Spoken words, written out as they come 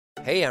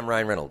Hey, I'm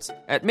Ryan Reynolds.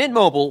 At Mint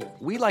Mobile,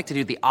 we like to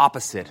do the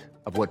opposite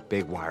of what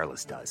Big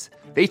Wireless does.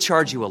 They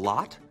charge you a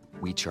lot,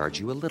 we charge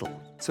you a little.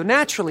 So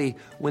naturally,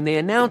 when they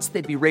announced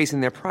they'd be raising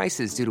their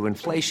prices due to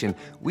inflation,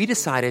 we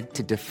decided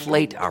to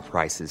deflate our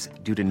prices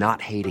due to not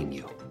hating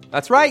you.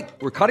 That's right.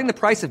 We're cutting the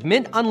price of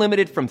Mint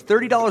Unlimited from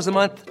 $30 a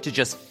month to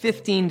just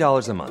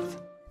 $15 a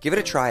month. Give it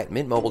a try at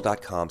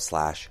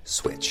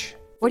mintmobile.com/switch.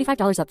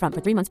 $45 up front for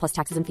 3 months plus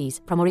taxes and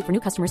fees. Promo rate for new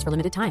customers for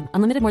limited time.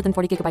 Unlimited more than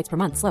 40 gigabytes per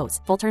month. Slows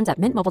full terms at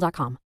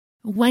mintmobile.com.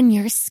 When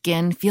your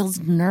skin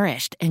feels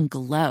nourished and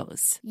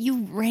glows,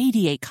 you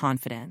radiate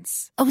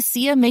confidence.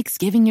 Osea makes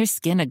giving your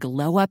skin a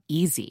glow up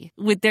easy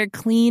with their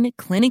clean,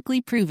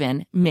 clinically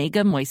proven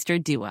Mega Moisture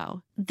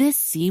Duo. This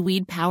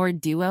seaweed-powered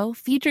duo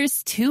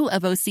features 2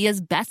 of Osea's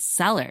best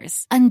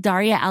sellers,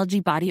 Undaria Algae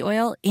Body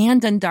Oil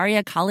and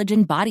Undaria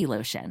Collagen Body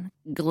Lotion.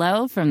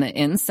 Glow from the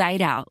inside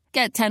out.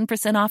 Get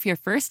 10% off your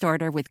first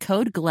order with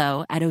code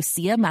GLOW at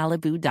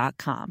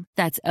OseaMalibu.com.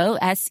 That's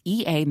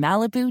OSEA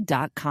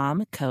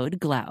Malibu.com, code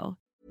GLOW.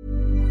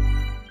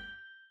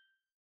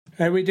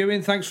 How are we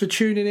doing? Thanks for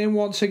tuning in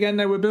once again.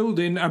 Now we're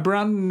building a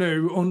brand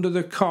new Under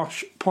the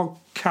Cosh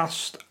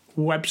podcast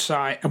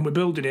website, and we're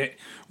building it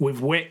with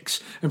Wix,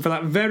 and for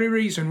that very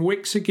reason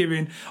Wix are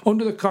giving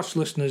Under the Cosh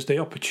listeners the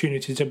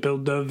opportunity to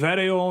build their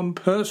very own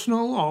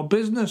personal or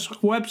business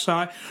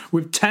website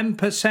with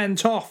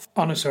 10% off.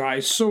 Honestly,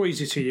 it's so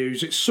easy to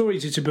use, it's so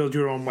easy to build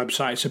your own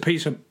website. It's a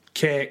piece of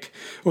cake.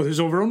 Well,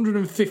 there's over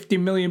 150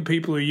 million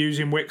people who are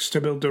using Wix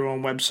to build their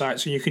own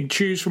websites, and you can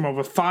choose from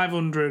over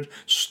 500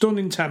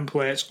 stunning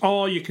templates,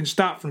 or you can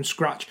start from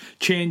scratch,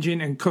 changing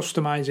and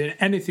customizing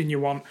anything you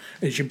want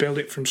as you build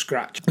it from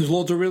scratch. There's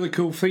loads of really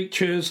cool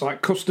features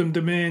like custom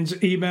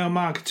domains, email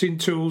marketing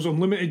tools,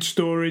 unlimited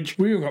storage.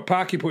 We even got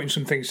Parky putting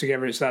some things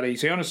together. It's that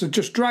easy. Honestly,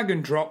 just drag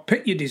and drop,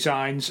 pick your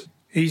designs.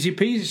 Easy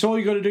peasy. It's all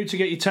you got to do to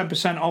get your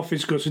 10% off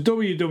is go to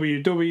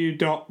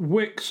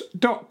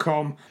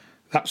www.wix.com.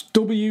 That's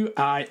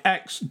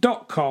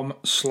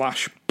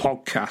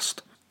wix.com/podcast.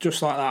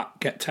 Just like that,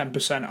 get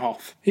 10%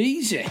 off.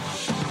 Easy.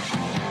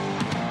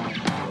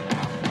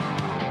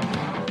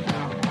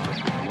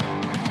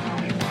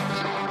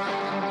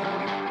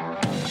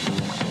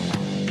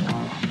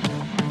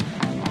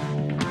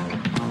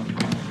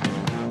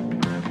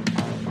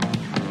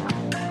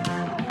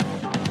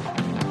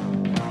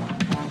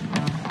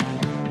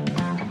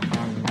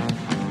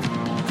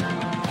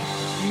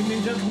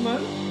 Evening,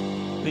 gentlemen.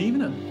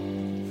 Evening.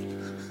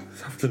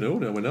 Afternoon,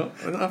 no, we're not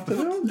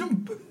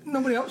afternoon.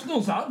 Nobody else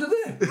knows that, do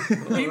they?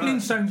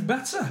 Evening sounds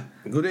better.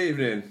 Good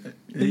evening.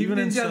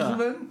 Evening,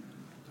 gentlemen.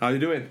 How are you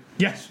doing?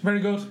 Yes, very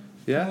good.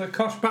 Yeah?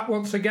 Kosh back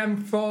once again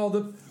for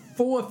the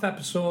 4th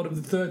episode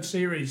of the 3rd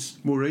series.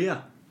 We're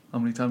here. How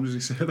many times does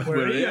he say that?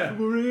 We're here.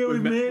 We're here. We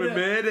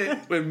made it.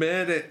 We've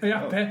made it. Are you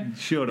happy?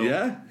 Shut up.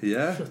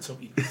 Yeah. Shut up.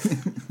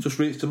 Just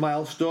reached a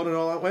milestone and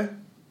all that way.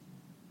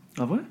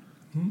 Have we?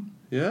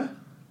 Yeah.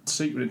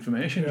 Secret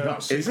information. Yeah,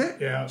 that's Is it?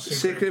 Yeah, that's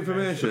Secret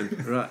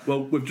information. Right.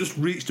 Well, we've just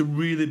reached a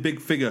really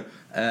big figure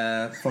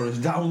for us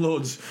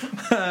downloads.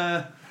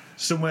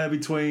 Somewhere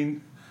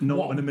between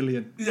 0 and a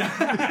million.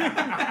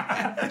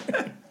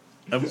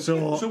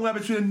 So Somewhere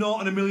between 0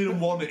 and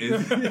 1,000,001 it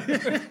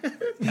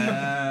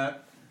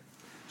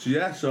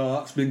is. So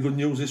that's been good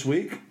news this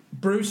week.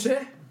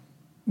 Brucey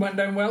went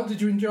down well.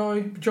 Did you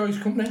enjoy his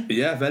company?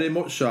 Yeah, very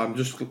much so. I'm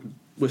just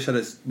wish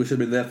I'd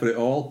been there for it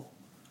all.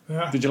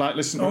 Yeah. did you like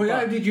listening? Oh yeah,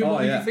 back? did you? Oh,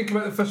 What did yeah. you think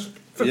about the first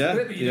bit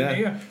that you didn't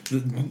hear?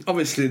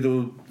 Obviously, there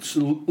was a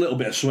little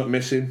bit of something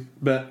missing,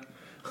 but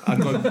I'm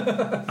going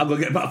to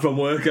get back from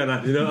work,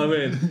 and you know what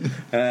I mean.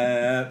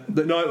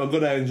 But no, it was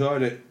good. I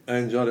enjoyed it.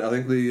 I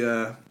think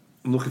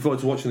I'm looking forward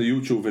to watching the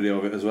YouTube video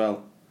of it as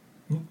well.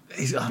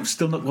 I'm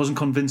still wasn't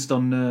convinced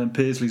on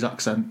Paisley's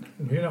accent.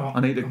 You know, I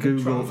need to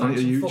Google. I need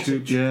to YouTube.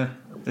 Footage. Yeah,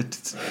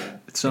 it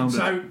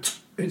sounded.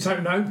 It's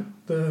out now.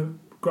 The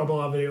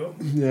Grobble video.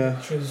 Yeah.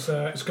 Which is,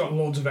 it's got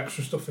loads of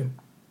extra stuff in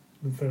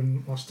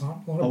from last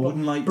time. I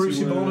wouldn't like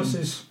Brucey to.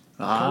 bonuses. See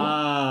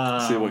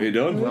what you've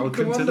done.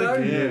 Welcome to the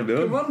game.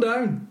 Come on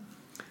down.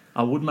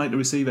 I wouldn't like to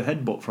receive a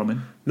headbutt from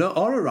him. No,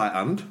 or a right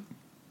hand.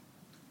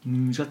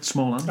 He's got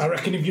small hands. I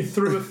reckon if you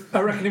threw a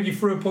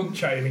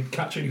punch at him, he'd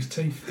catch in his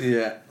teeth.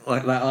 Yeah,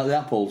 like the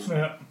apples.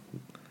 Yeah.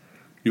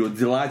 You were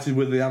delighted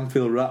with the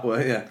Anfield rat,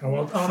 weren't you?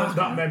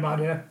 That made my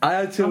day. I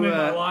had to. That made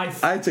my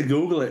life. I had to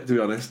Google it, to be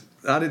honest.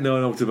 I didn't know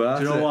enough about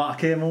it. Do you know what? I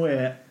came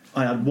away.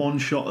 I had one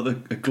shot of the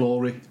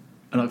glory,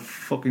 and I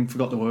fucking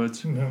forgot the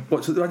words. No.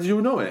 What? So, did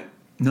you know it?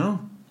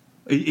 No,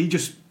 he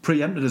just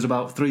preempted us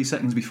about 3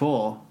 seconds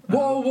before.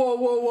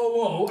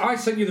 Whoa! I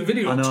sent you the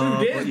video I know,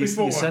 2 days but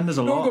before. you send us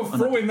a lot. Don't go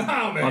throwing that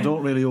at me. I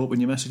don't really open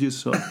your messages,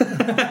 so.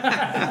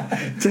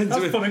 That's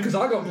funny because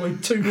I got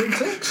 2 blue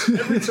ticks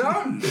every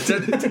time.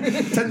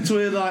 Tend to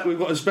hear like we've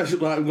got a special,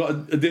 like we've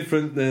got a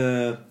different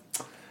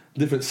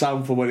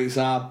sound for when it's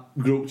our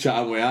group chat,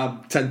 and I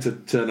tend to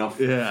turn off.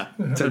 Yeah,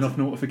 turn off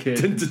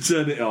notifications. Tend to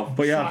turn it off.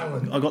 But yeah,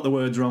 Silent. I got the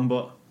words wrong,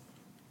 but.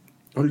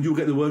 Oh, did you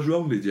get the words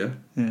wrong? Did you?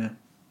 Yeah.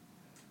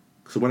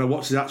 So when I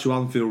watched the actual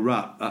Anfield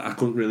rap, I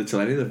couldn't really tell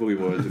any of the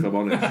fucking words, if I'm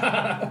honest.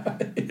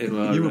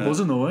 You were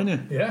buzzing though, weren't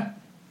you? Yeah.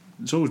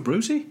 So was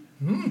Brucey.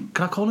 Can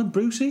I call him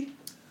Brucey?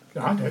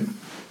 I do.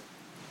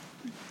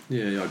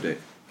 Yeah, you're a dick.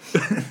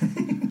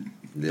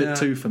 Bit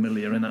too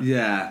familiar, innit?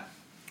 Yeah.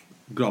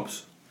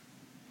 Grobs.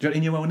 Do you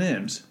reckon you know our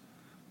names?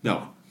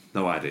 No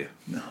idea.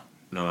 No.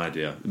 No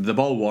idea. The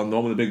bald one, the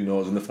one with the big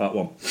nose, and the fat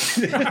one.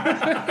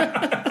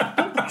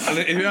 And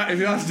if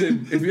you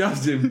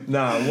asked him,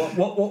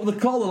 what would they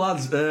call the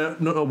lads?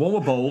 No, one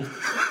were bald,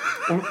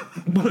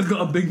 one has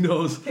got a big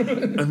nose,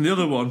 and the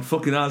other one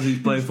fucking has he's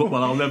playing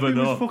football. I'll never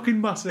know. Fucking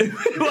massive.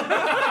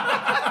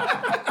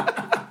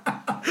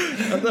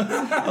 I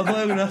thought you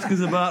were going to ask us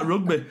about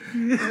rugby.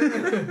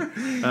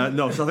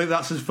 No, so I think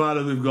that's as far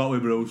as we've got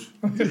with Bruce.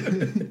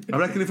 I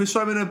reckon if we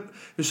saw him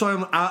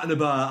out and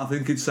about, I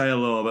think he'd say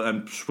hello, but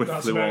then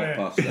swiftly walk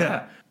past.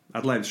 Yeah.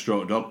 I'd let him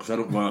stroke dog because I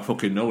don't want to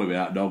fucking know with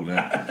that dog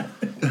now.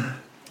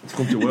 It's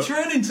come to work.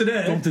 Training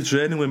today. Come to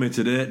training with me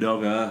today,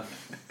 dog.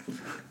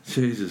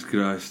 Jesus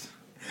Christ.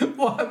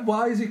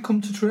 Why has he come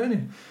to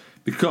training?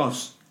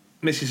 Because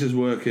Mrs. is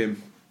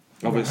working.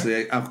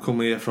 Obviously, I've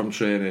come here from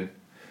training.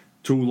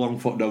 Too long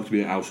for a dog to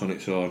be at house on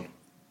its own.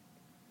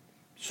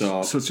 So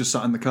it's just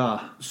sat in the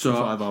car for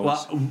 5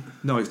 hours. Well,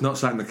 no, it's not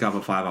sat in the car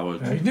for 5 hours.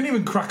 He didn't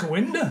even crack a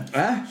window.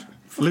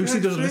 Lucy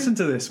doesn't listen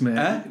to this,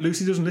 mate.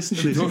 Lucy doesn't listen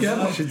to this.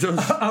 She does.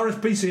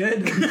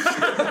 RSPCA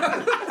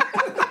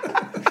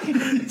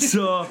did.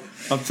 So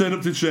I've turned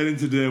up to training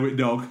today with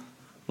dog.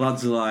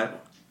 Lads are like,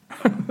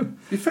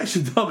 you fetched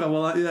the dog? I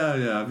was like,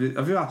 yeah.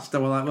 Have you asked? I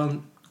was like,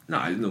 well, no,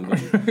 he's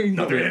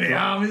not doing any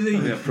harm, is he?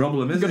 Yeah,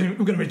 problem, is it?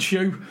 We're going to be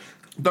chew.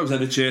 Dogs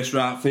had a chase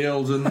right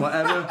fields and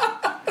whatever.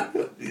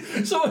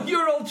 So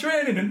you're all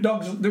training and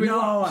dogs doing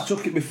No, laps? I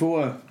took it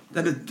before.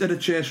 Had a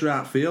chase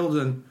right field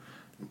and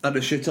had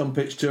a shit on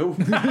pitch too.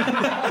 You've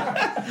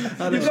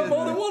got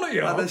more than one of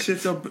you. Had a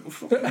shit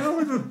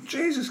on.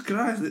 Jesus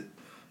Christ!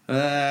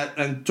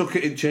 And took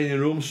it in changing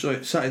rooms, so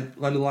it sat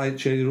like a line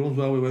changing rooms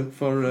while we went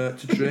for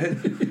to train.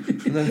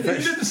 And then You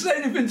didn't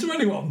say anything to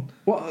anyone?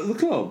 What at the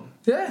club?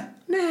 Yeah.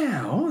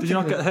 No. Did you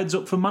not get a heads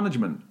up from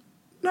management?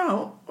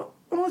 No,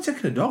 I'm not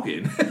taking a dog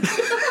in.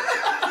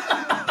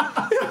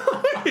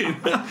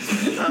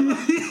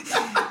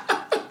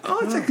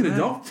 I'm taking a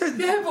dog.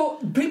 Yeah,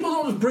 but people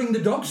don't just bring the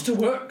dogs to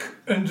work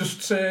and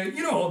just say,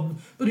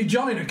 bloody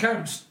John in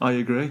accounts, I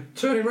agree.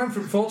 turning around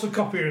from a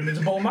photocopier and there's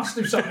a ball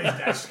mastiff sat on his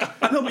desk.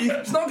 I know, but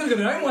It's not going to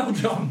go down well,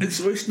 John.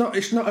 it's not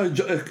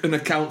an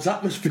accounts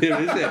atmosphere,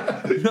 is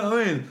it? You know what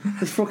I mean?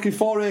 There's fucking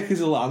 4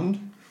 acres of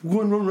land.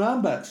 Go and run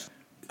round bets.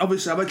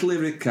 Obviously, I went to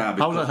leave it in car.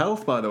 How's her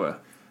health, by the way?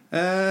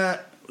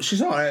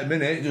 She's alright at the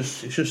minute.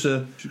 It's just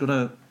a. She's got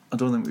a. I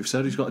don't think we've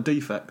said he's got a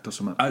defect or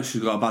something.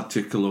 She's got a bad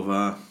tickle of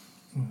her.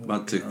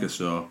 Bad ticker,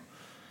 so.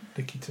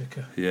 Dicky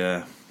ticker.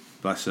 Yeah,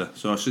 bless her.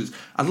 So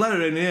I'd let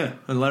her in here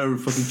and let her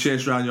fucking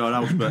chase around your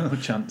house, but No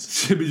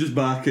chance. she'd be just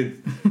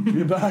barking. She'd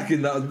be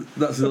barking.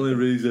 That's the only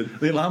reason.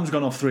 The alarm's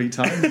gone off 3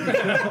 times.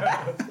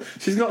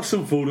 She's got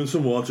some food and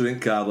some water in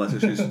car, bless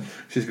her.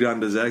 She's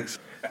grand as eggs.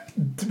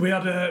 We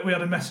had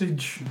a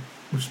message.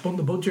 We've spun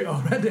the budget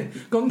already.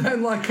 Gone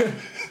down like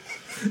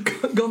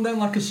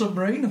a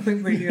submarine, I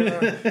think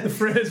the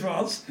phrase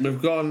was.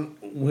 We've gone,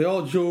 with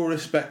all due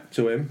respect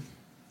to him,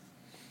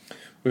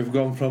 we've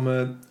gone from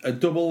a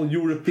double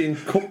European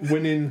Cup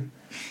winning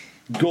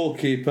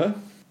goalkeeper,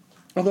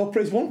 although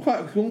he's won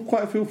quite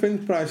a few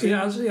things, Price. He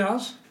has.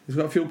 He's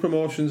got a few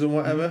promotions and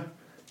whatever.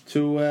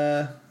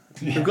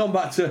 We've gone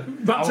back to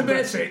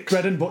basics.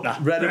 Bread and butter.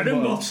 bread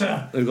and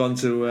butter. We've gone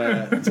to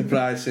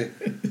Pricey.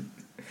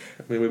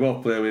 I mean, we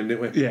both play with him,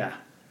 didn't we? Yeah.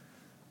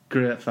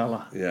 Great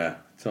fella. Yeah.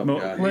 Top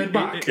guy. Laid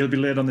back. He'll be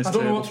laid on this I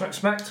don't know table. what to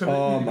expect.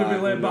 He'll be my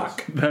laid goodness.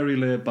 back. Very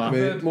laid back. I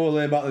mean, more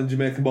laid back than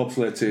Jamaican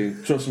bobsleigh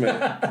team. Trust me.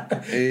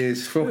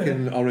 He's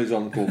fucking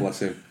horizontal,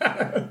 bless him.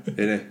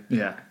 Isn't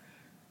Yeah.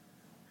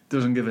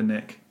 Doesn't give a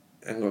nick.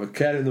 he? Ain't got a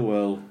care in the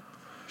world.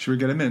 Should we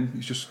get him in?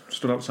 He's just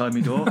stood outside my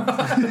door.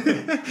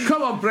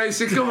 Come on,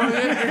 Bracey, come on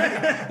in.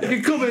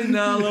 You can come in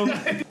now, love.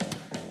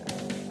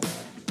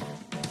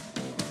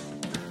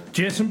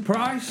 Jason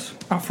Price,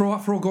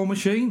 Afro Goal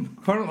Machine,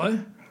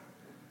 apparently.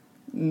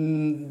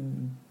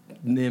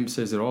 Name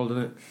says it all,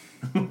 doesn't it?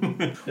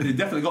 You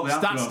definitely got the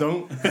Stats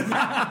don't.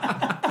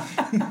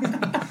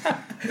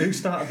 Who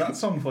started that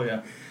song for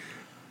you?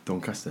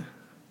 Doncaster.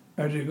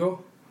 How did it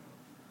go?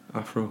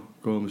 Afro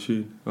Goal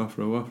Machine.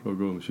 Afro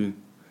Goal Machine.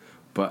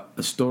 But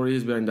the story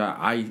is behind that.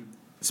 I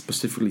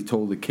specifically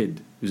told the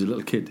kid, he was a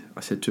little kid, I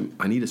said to him,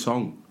 I need a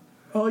song.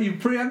 Oh, you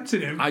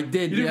preempted him? I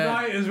did, You didn't yeah.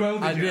 write it as well,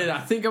 did I you? did. I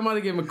think I might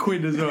have given him a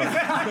quid as well.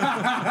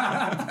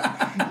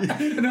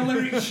 And a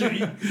lyric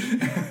sheet.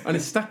 And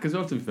it's stuck as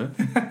well, to be fair.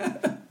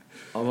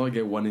 Although I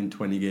get 1 in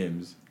 20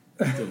 games,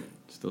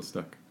 still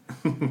stuck.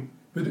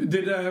 But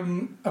did I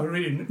was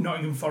reading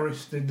Nottingham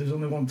Forest? There's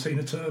only one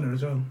Tina Turner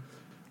as well.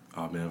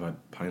 Oh, I mean, I've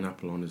had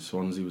pineapple on his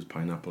Swansea was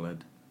pineapple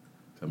head.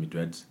 Got me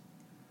dreads.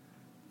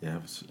 Yeah,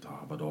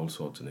 I've had all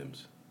sorts of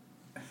names.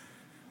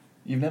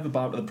 You've never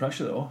bowed to the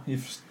pressure, though.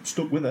 You've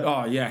stuck with it.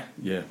 Oh, yeah.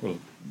 Well,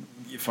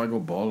 if I go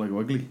ball, I go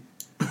ugly.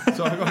 So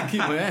so I got to keep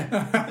my hair.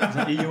 Is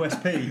that your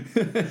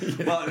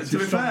USP? Well, to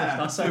be fair,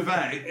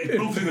 it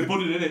proves in the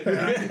pudding,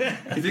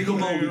 innit? If you go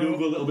bald, you do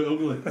go a little bit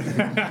ugly.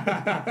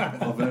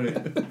 Oh, very.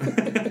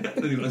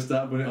 Then you've got to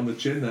start putting it on the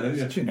chin, then, haven't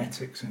you?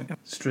 Genetics. Isn't it?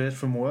 Straight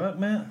from work,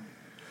 mate.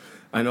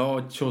 I know,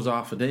 I chose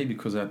half a day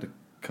because I had to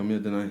come here,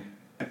 didn't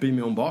I? Be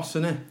my own boss,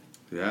 innit?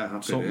 Yeah,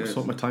 happy days.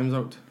 Sort my times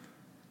out.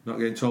 Not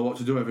getting told what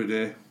to do every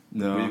day.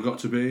 No. Where you've got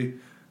to be.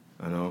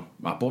 I know.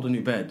 I bought a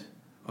new bed.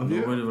 Have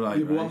you?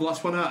 You won the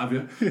last one out, have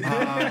you?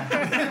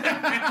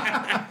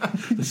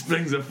 The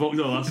springs are fucked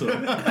up, that's all.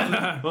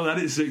 Well, that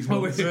is 6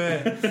 months.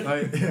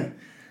 I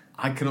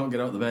cannot get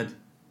out of the bed.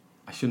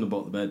 I shouldn't have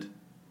bought the bed.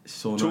 It's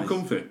so Too nice.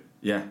 comfy?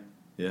 Yeah.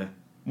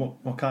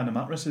 What kind of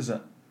mattress is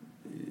it?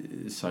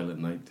 It's Silent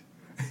Night.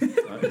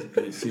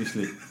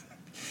 Seriously.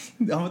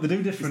 Oh, they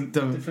do different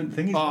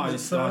things. Oh,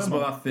 it's about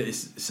that thick.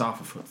 It's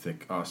half a foot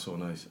thick. Oh, so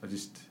nice.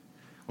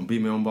 I'm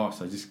being my own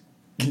boss. It's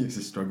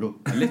a struggle.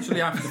 I literally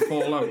have to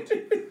fall out,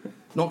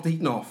 knock the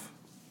heating off,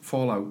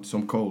 fall out, so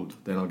I'm cold.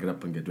 Then I'll get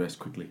up and get dressed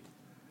quickly,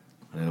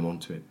 and then I'm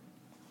onto it.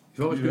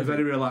 You've always been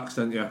very relaxed,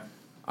 haven't you?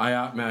 I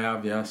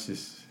have. Yes,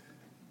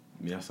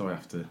 that's how I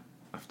have to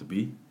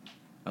be.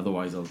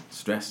 Otherwise, I'll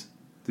stress.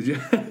 Did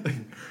you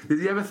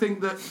ever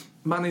think that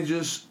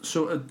managers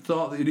sort of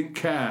thought that you didn't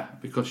care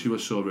because you were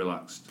so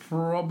relaxed?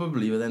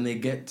 Probably, but then they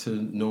get to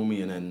know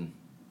me and then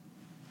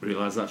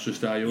realise that's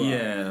just how you are.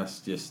 Yeah,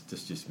 that's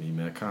just me,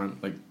 man. I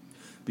can't, like,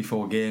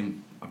 before a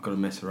game, I've got to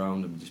mess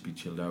around and just be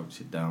chilled out,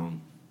 sit down.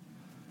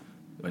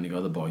 When you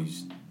got the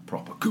boys,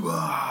 proper, come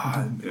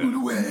on, put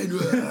away.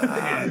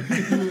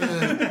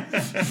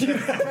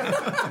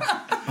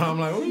 I'm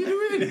like, what are you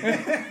doing?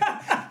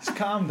 Just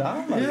calm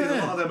down, man. Yeah.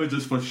 A lot of them are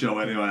just for show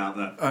anyway, aren't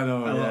they? I know,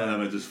 A lot of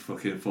them are just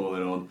fucking for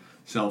their own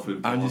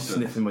self-importance. I'm just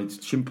sniffing my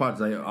shin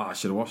pads, like, I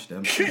should have washed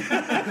them. Should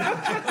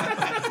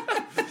I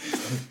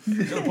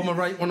put my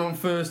right one on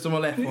first or my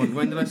left one?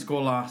 When did I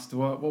score last?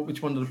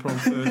 Which one did I put on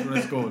first when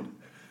I scored?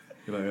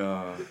 You're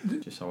like,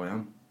 just how I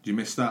am. Do you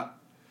miss that?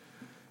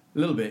 A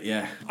little bit,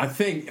 yeah. I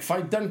think if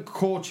I'd done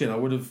coaching, I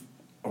would have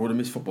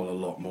missed football a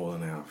lot more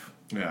than I have.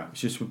 Yeah.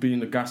 It's just with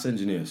being a gas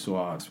engineer so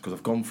hard because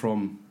I've gone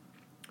from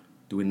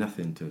doing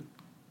nothing to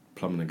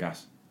plumbing and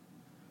gas,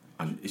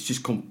 and it's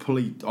just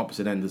complete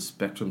opposite end of the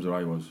spectrums where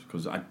I was.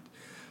 Because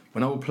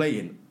when I was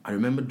playing, I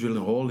remember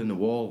drilling a hole in the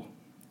wall,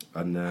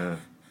 and I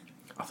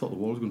thought the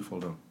wall was going to fall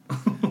down.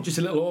 Just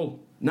a little hole.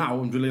 Now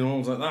I'm drilling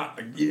holes like that.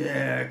 Like,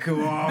 yeah,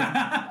 come on.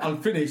 I'll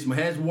finish. My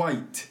hair's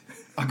white.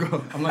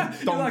 I'm like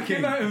Don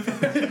King. That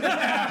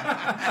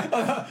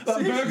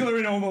burglar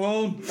in Home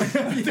Alone.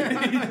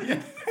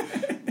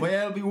 My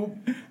hair will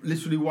be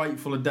literally white,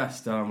 full of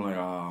dust, and I'm like,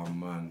 oh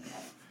man,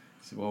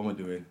 so what am I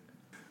doing?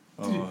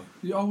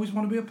 You always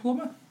want to be a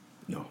plumber?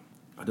 No,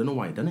 I don't know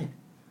why I done it.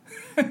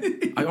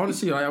 I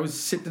honestly, I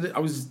was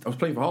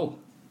playing for Hull.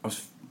 I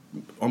was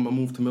on my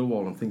move to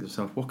Millwall and thinking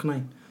to myself, what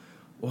can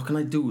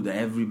I do that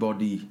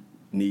everybody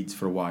needs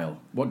for a while?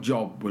 What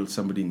job will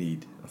somebody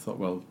need? I thought,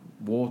 well,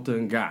 water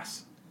and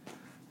gas.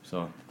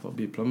 So I thought I'd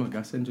be a plumber,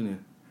 gas engineer.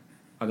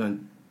 And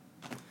then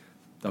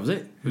that was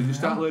it. Did you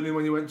start learning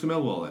when you went to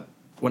Millwall then?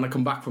 When I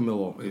come back from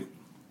Millwall,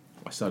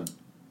 I started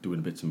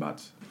doing bits and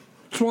bats.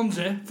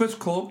 Swansea, first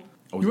club.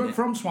 You weren't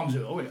from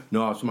Swansea though, were you?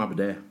 No, I was from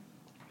Aberdeen,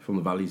 from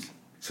the Valleys.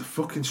 It's a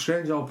fucking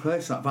strange old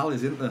place, that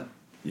Valleys, isn't there?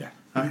 Yeah.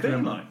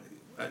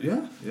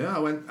 Yeah.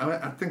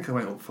 I think I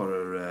went up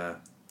for a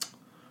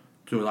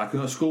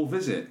school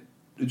visit.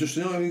 Just,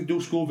 you know, you do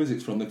school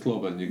visits from the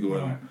club and you go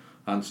and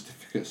hand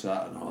certificates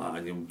out and all that,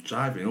 and you're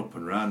driving up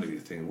and round and you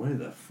think, where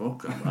the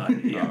fuck am I?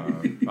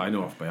 I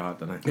know off by heart,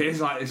 don't I? It's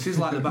just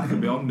like the back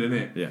and beyond, isn't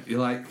it? Yeah. You're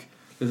like,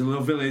 there's a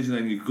little village and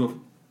then you go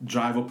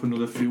drive up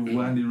another few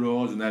windy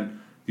roads and then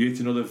you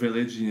hit another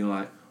village and you're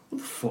like, what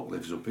the fuck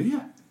lives up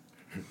here?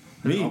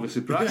 Me?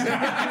 Obviously, pricey.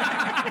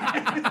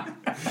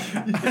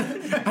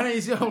 And I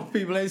see old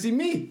people, I see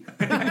me.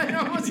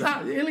 What's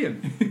that?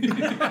 Alien.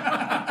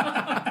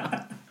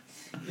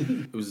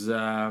 It was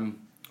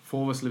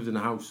 4 of us lived in a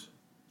house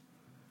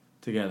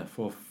together,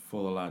 four the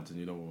lads, and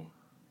you know,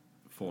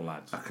 4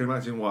 lads. I can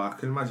imagine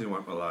what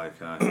we're like.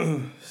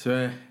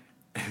 So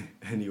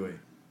anyway,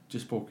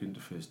 just spoke into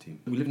first team.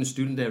 We lived in a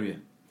student area,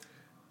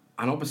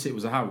 and opposite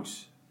was a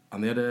house,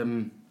 and they had a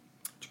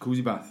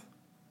jacuzzi bath.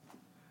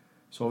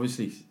 So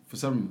obviously, for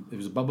some, it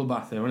was a bubble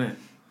bath there, wasn't it?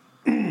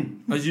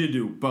 As you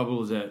do,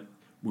 bubbles.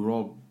 We were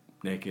all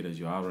naked as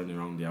you are, running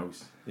around the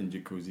house in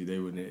jacuzzi. They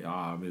were naked.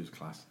 It was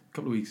class. A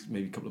couple of weeks,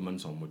 maybe a couple of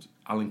months onwards,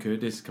 Alan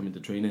Curtis come into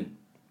training.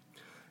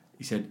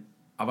 He said,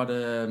 I've had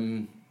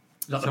Is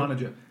that the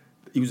manager?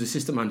 He was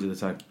assistant manager at the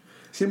time.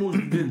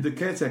 Sim did the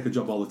caretaker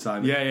job all the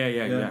time.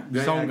 Yeah.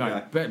 Sound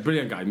guy.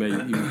 Brilliant guy,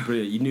 mate. He was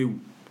brilliant. He knew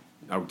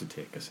how to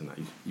take us and that.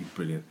 He was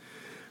brilliant.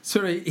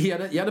 So he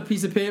had a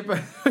piece of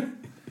paper.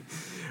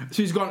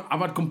 So he's gone,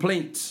 I've had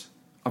complaints.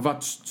 I've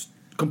had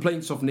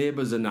complaints of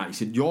neighbours and that. He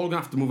said, you're all going to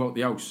have to move out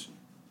the house.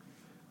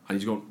 And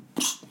he's gone...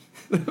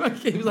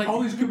 It was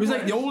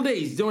like the old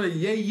days, don't it?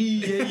 Yeah.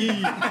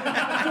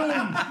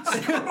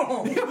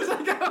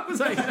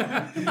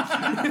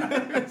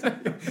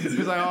 It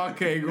was like,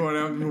 okay, go on, I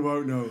have to move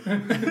out now.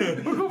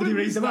 Did he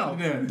read them out?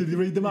 Did he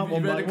read them out He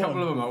one read by a couple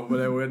one? of them out, but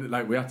then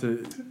we had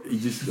to. He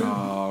just, it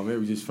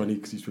was just funny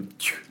because he's from.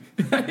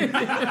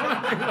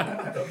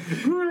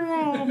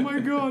 Oh my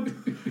god!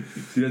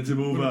 You had to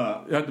move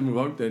out. You had to move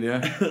out then,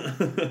 yeah.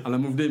 And I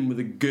moved in with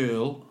a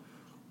girl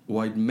who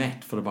I'd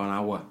met for about an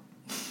hour.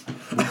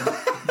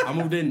 I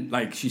moved in,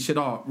 like, she said,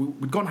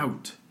 we'd gone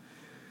out.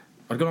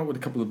 I'd gone out with a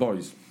couple of the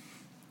boys.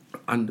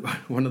 And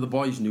one of the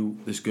boys knew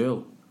this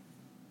girl.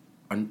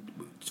 And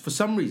for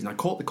some reason, I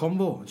caught the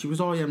convo. And she was,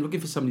 yeah, I'm looking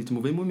for somebody to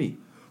move in with me.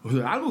 I was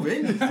like, I'll move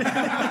in.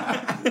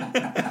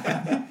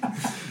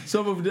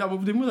 So I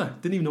moved in with her.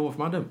 Didn't even know off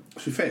madam.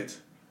 She fit.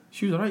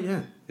 She was alright,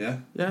 yeah. Yeah.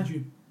 Yeah. Did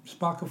you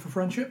spark up for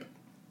friendship?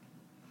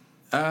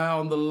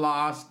 On the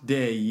last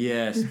day,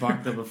 yeah,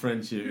 sparked up a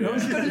friendship.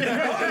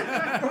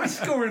 Yeah. I was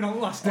scoring on the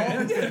last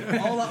day.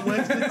 All that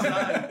wasted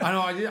time.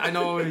 I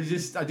know. It was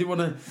just, I didn't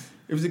want to.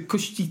 It was a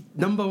cushy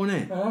number,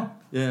 wasn't it?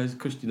 Yeah, it was a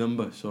cushy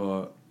number.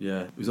 So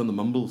yeah, it was on the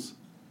mumbles.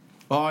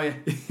 Oh yeah,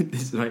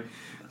 this is right.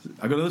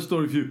 I got another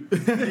story for you.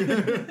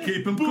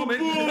 Keep them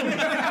coming.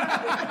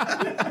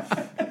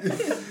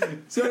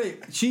 Sorry,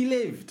 she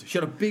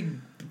had a big,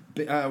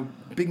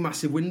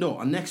 massive window,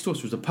 and next to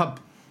us was a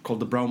pub called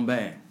the Brown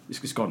Bear.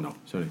 It's gone now.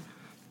 Sorry.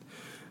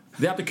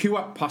 They had to queue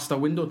up past our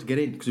window to get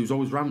in because it was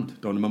always rammed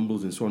down the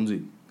Mumbles in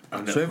Swansea.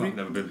 I've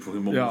never been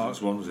fucking Mumbles in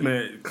Swansea.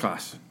 Mate,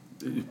 class.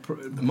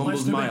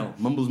 Mumbles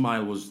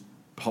Mile was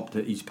hopped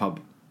at each pub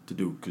to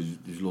do because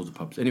there's loads of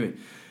pubs. Anyway,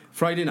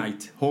 Friday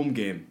night, home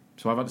game.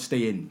 So I've had to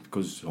stay in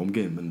because home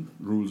game and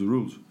rules are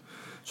rules.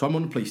 So I'm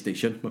on the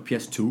PlayStation, my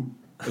PS2,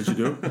 as you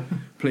do,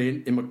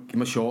 playing in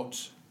my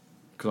shorts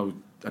because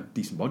I had a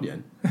decent body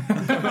then.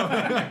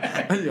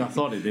 I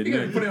thought it did.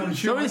 You put it on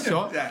short.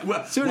 Short. Yeah,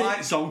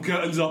 lights on,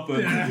 curtains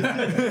open.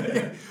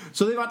 Yeah.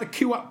 So they've had to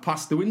queue up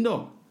past the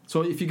window.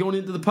 So if you're going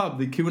into the pub,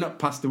 they're queuing up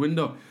past the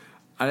window.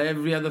 And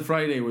every other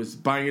Friday was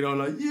banging on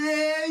like,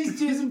 yeah, he's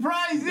Jason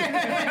Price,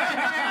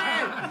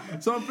 yeah!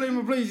 So I'm playing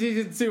my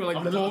PlayStation 2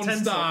 like the porn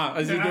star,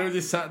 as you do,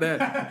 just sat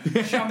there.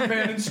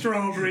 Champagne and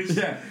strawberries.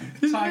 Yeah.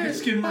 Tiger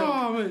skin rub.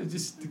 Oh, man,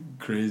 just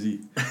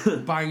crazy.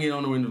 Banging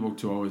on the window for about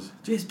 2 hours.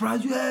 Jason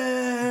Price,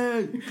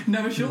 yeah!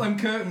 Never shut them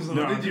curtains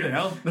though, did you? Did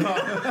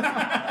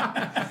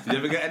you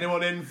ever get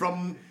anyone in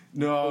from...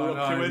 No,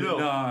 I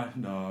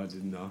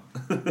didn't know.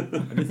 I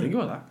didn't think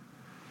about that.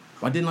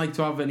 I didn't like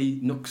to have any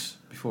nooks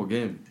before a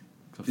game.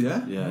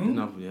 Yeah? Yeah, I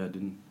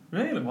didn't.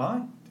 Really?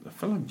 Why? I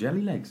felt like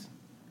jelly legs.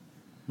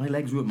 My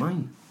legs weren't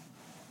mine.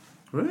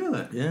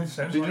 Really? Yeah.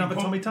 Sounds Did you like have a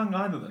put- tummy tongue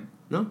either then?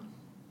 No?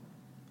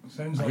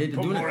 Sounds I like hated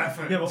put doing more it.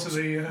 effort Yeah, well, to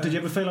the... did you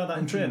ever feel like that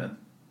in training?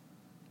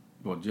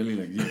 What, jelly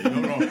legs? Yeah,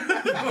 you're wrong. You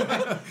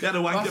had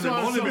a wank That's every why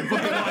I'm morning so before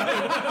you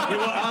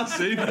what I'd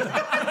seen.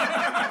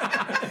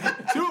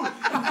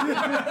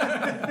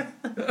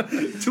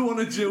 Two on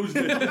a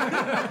Tuesday.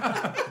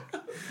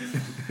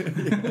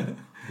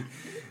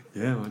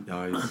 Yeah, man.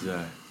 No, it's,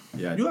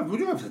 yeah. Would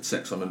you have had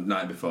sex on the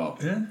night before?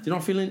 Yeah. Do you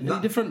not feel any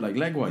different, like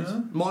leg-wise?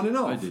 Yeah. Morning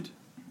off? I did.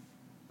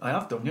 I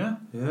have done, yeah.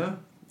 Yeah.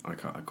 I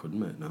couldn't,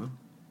 mate, no.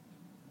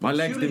 My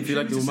legs didn't feel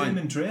like they were the same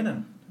mine. in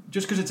training.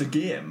 Just because it's a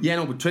game. Yeah,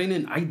 no, but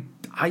training,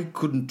 I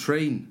couldn't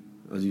train,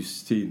 as you've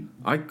seen.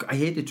 I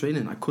hated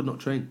training. I could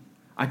not train.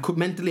 I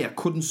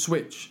couldn't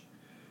switch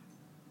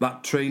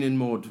that training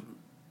mode,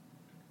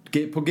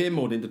 put game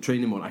mode into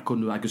training mode. I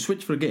couldn't do it. I could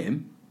switch for a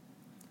game.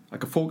 I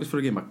could focus for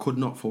a game. I could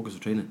not focus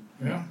for training.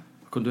 Yeah.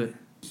 I couldn't do it.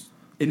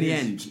 In the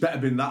end, It's better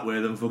being that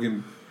way than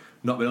fucking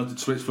not being able to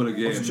switch for a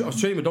game. I was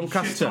training with Shit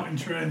Doncaster. out in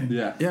training.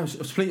 Yeah. Yeah, I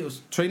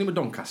was training with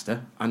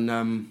Doncaster, and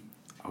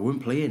I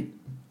wasn't playing.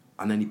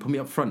 And then he put me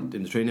up front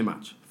in the training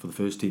match for the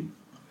first team.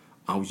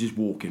 I was just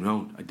walking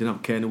around. I didn't have a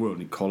care in the world,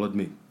 and he collared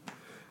me.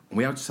 And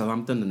we out to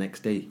Southampton the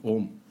next day,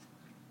 home.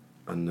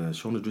 And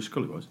Sean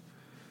O'Driscoll it was.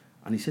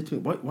 And he said to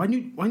me, why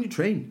don't you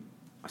train?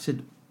 I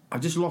said, I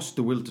just lost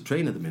the will to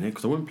train at the minute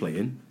because I wasn't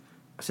playing.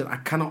 I said, I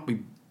can't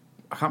be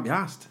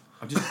asked.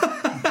 I've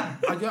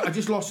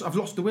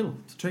lost the will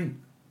to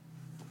train.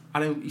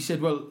 And then he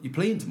said, well, you're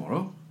playing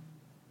tomorrow.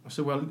 I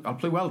said, well, I'll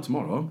play well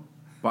tomorrow,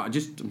 but I'm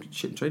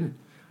shit in training.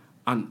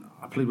 And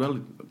I played well,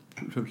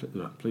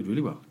 played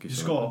really well. You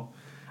score?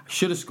 I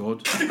should have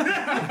scored.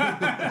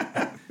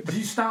 Did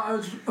you start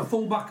as a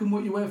full-back and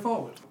work your way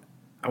forward?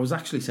 I was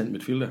actually centre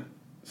midfielder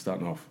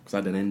starting off because I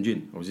had an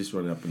engine. I was just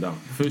running up and down.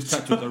 First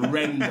touch was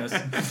horrendous.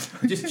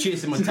 Just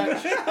chasing my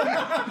touch.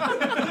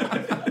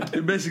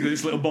 You're basically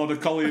this little border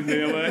collie in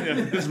there, weren't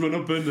you? Just run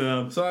up and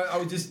down. So I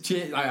was just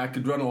I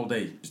could run all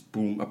day, just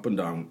boom, up and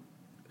down.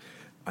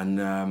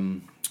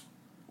 And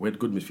we had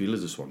good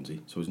midfielders at Swansea,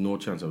 so there was no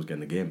chance I was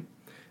getting the game.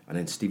 And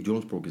then Steve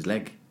Jones broke his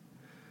leg.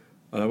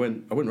 And I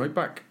went right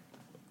back.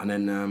 And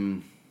then there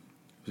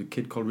was a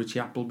kid called Richie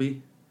Appleby,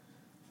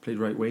 played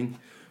right wing.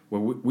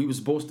 Well, we were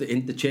supposed to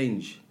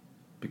interchange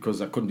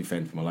because I couldn't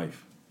defend for my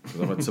life.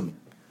 Because I've had some...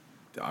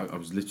 I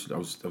was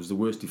the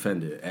worst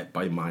defender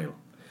by a mile.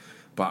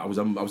 But I was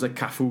like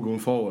Cafu going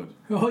forward.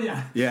 Oh,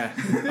 yeah. Yeah.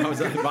 I was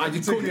like, but I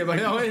just couldn't get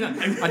back.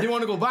 I didn't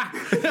want to go back.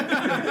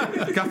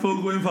 Capo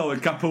going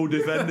forward, Capo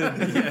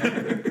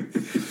defending.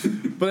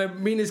 But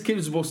then me and this kid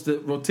was supposed to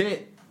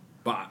rotate.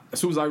 But as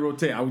soon as I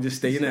rotate, I would just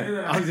stay in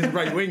there. I was just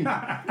right wing.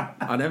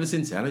 And ever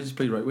since then, I just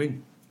played right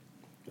wing.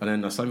 And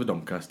then I signed with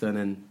Doncaster, and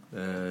then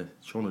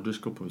Sean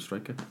O'Driscoll put me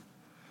striker.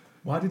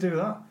 Why did you do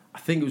that? I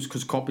think it was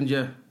because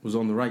Coppinger was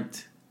on the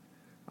right.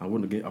 I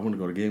wouldn't have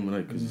got a game, would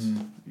I? Because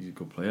he's a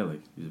good player,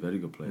 like he's a very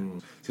good player.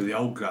 So the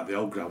old ground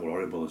were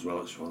horrible as well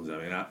at Swansea.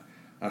 I mean, I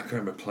can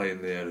remember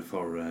playing there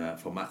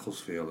for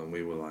Macclesfield, and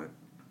we were like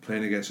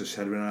playing against a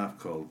centre half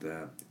called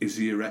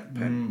Izzy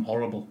Erekpen.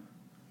 Horrible.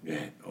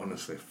 Yeah,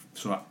 honestly.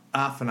 So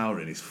half an hour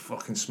in, he's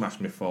fucking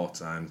smashed me 4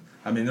 times.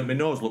 I mean, my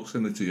nose looks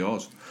similar to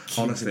yours.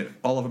 Honestly,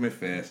 all over my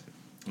face.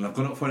 And I've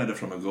gone up for an header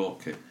from a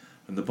goal kick,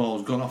 and the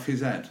ball's gone off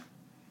his head,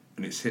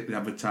 and it's hit the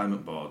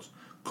advertisement boards,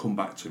 come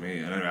back to me,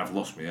 and anyway, I've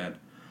lost my head.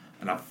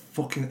 And I've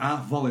fucking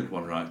half-volleyed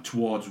one, right,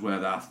 towards where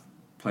the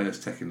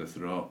player's taking the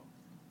throw.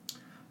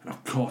 And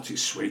I've caught it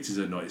sweet as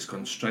a nut. It's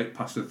gone straight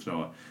past the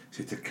thrower. It's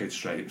hit the kid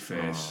straight in the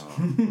face.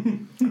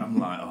 I'm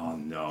like, oh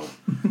no.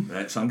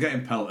 Right, so I'm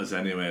getting pelters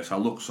anyway, so I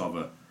looks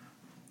over.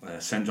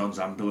 St John's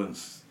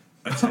ambulance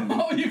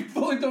attending, you've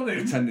fully done it.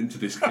 attending to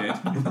this kid.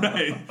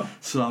 Right.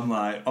 So I'm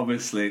like,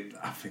 obviously,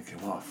 I'm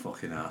thinking, what a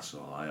fucking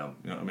arsehole I am.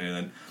 You know what I mean? And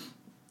then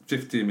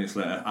 15 minutes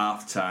later,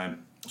 half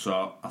time.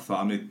 So I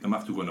thought, I'm going to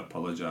have to go and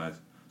apologise.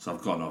 So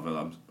I've gone over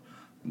them.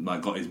 I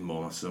got his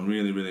mum. I said, I'm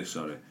really, really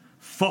sorry.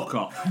 Fuck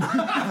off.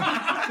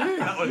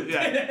 That was,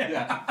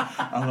 yeah.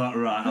 I thought,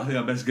 right, I think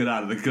I best get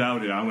out of the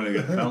crowd here. I'm going to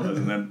get pelted.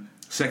 And then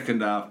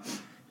second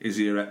half,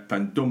 Izzy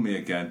Erekpen done me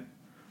again.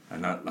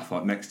 And I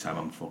thought, next time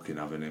I'm fucking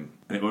having him.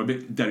 And it was a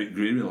bit Derek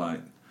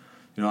Greary-like.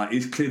 You know, like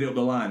he's cleared it up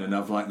the line and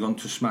I've like gone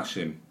to smash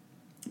him.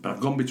 But I've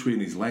gone between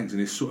his legs and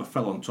he sort of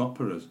fell on top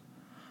of us.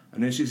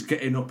 And as he's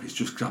getting up, he's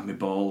just grabbed my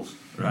balls,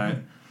 right?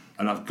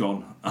 And I've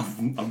gone. I've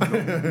gone.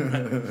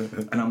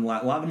 And I'm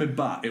like, landing my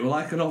back. It was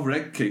like an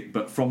overhead kick,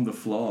 but from the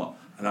floor.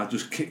 And I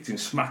just kicked him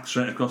smack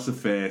straight across the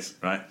face,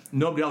 right?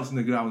 Nobody else in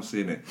the ground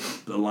seen it.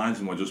 But the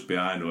linesmen were just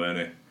behind, weren't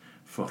they?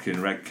 Fucking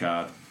red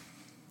card.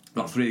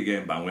 Got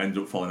 3-game ban. We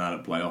ended up falling out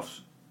at playoffs.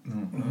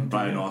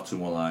 Brian Orton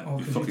were like,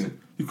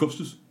 you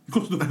cost us. You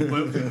cost us the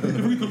playoffs.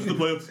 You cost us the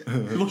playoffs.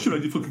 You lost your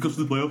head, you fucking cost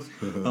us the playoffs.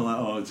 I'm like,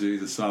 oh,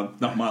 Jesus, Sam.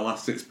 That's my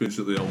last experience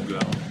at the old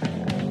ground.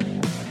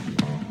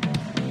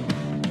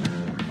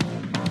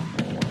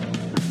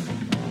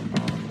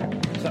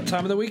 That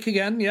time of the week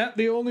again, yeah.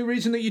 The only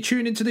reason that you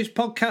tune into this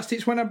podcast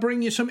is when I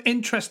bring you some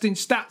interesting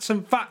stats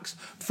and facts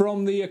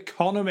from The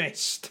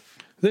Economist.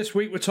 This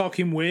week we're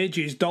talking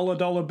wages,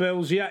 dollar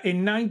bills. Yeah,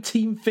 in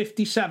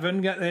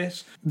 1957, get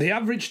this, the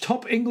average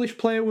top English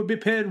player would be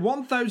paid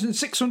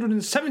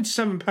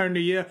 £1,677 a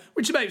year,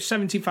 which is about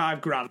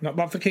 75 grand. Not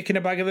bad for kicking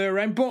a bag of air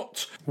around,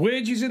 but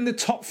wages in the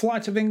top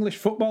flight of English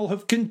football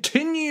have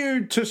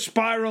continued to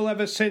spiral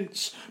ever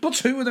since. But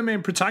who are the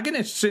main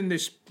protagonists in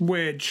this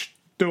wage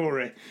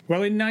story?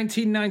 Well, in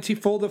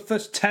 1994, the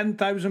first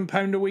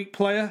 £10,000 a week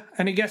player,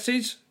 any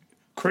guesses?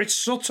 Chris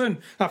Sutton,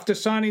 after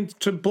signing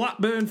to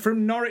Blackburn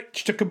from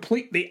Norwich to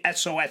complete the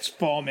SOS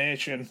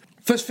formation.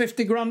 First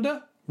 50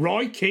 grander?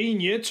 Roy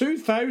Keane, year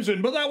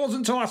 2000, but that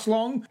wasn't to last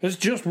long, as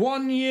just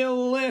 1 year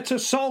later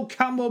Sol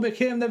Campbell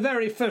became the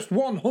very first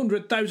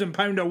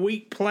 £100,000 a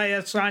week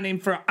player signing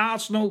for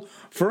Arsenal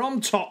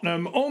from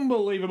Tottenham.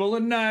 Unbelievable.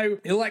 And now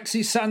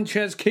Alexis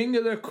Sanchez, king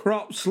of the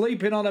crop,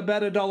 sleeping on a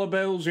bed of dollar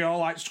bills, you're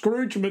like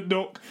Scrooge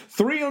McDuck,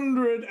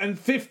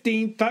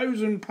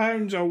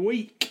 £315,000 a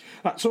week.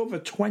 That's over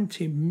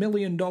 $20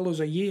 million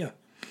a year.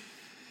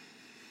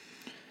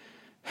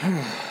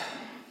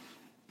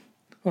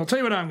 Well, I'll tell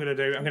you what I'm going to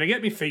do. I'm going to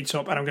get my feet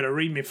up and I'm going to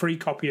read my free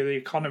copy of The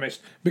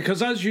Economist.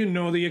 Because as you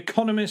know, The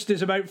Economist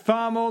is about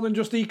far more than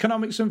just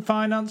economics and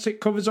finance.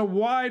 It covers a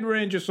wide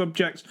range of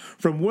subjects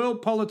from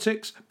world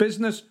politics,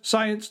 business,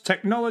 science,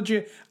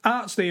 technology,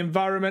 arts, the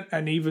environment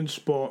and even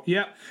sport.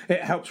 Yep,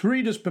 it helps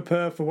readers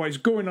prepare for what is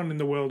going on in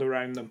the world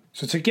around them.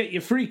 So to get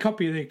your free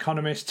copy of The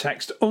Economist,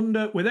 text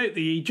UNDER, without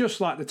the E,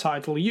 just like the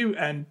title,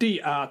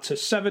 UNDR to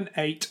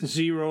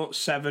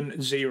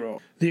 78070.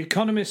 The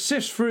Economist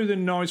sifts through the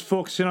noise,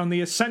 focusing on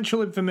the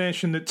essential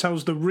information that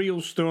tells the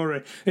real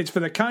story. It's for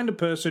the kind of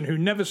person who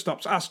never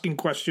stops asking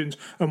questions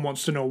and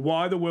wants to know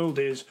why the world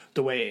is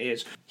the way it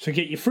is. So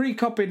get your free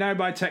copy now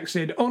by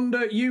texting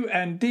UNDER,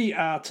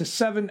 UNDR to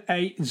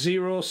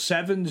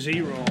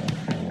 78070.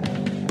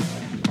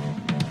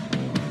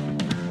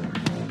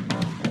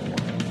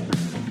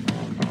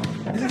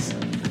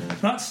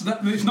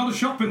 It's not a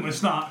shopping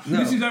list, that. No.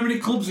 This is how many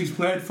clubs he's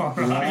played for.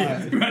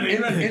 Right? Ready?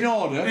 In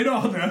order? In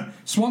order.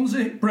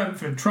 Swansea,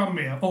 Brentford,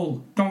 Tranmere,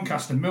 Hull,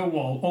 Doncaster,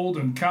 Millwall,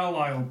 Oldham,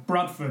 Carlisle,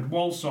 Bradford,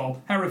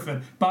 Walsall,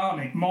 Hereford,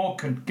 Barnet,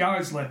 Morecambe,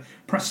 Guiseley,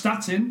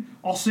 Prestatyn,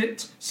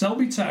 Ossett,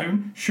 Selby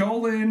Town,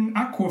 Shoreline,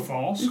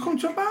 Aquaforce. You come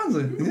to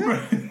Barnsley?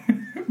 Yeah.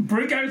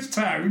 Brighouse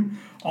Town,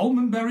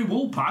 Almonbury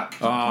Woolpack.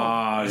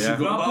 Ah, yeah.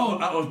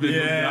 That was big.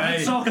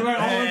 Let's talk about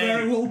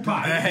Almonbury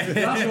Woolpack.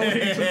 That's what we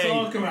need to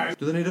talk about.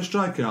 Do they need a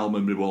striker,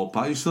 Almonbury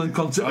Woolpack? You still in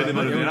contact with him?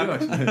 I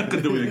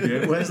can do it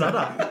again. Where's that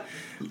at?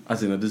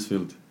 As in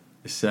Huddersfield.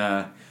 It's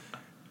the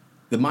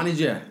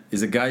manager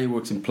is a guy who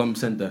works in Plum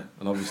Centre,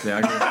 and obviously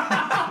I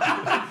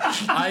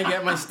I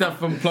get my stuff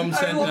from Plum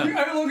Centre.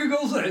 How long ago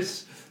was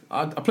this?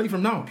 I play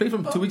from now. I played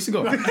from 2 weeks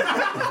ago.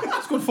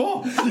 It's good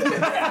 4.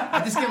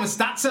 I just get my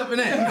stats up,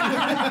 innit?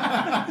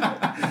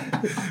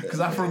 Because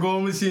after a goal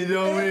machine, you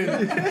know what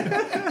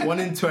I mean? 1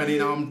 in 20,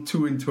 now I'm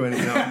 2 in 20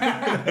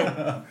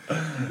 now.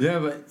 Yeah,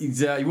 but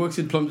he works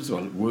in Plum.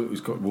 Well,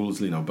 he's got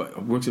Wolseley now,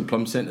 but works in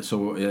Plum Centre.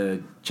 So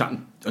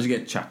chatting, as you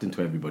get chatting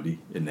to everybody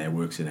in there,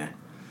 works in there.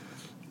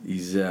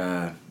 He's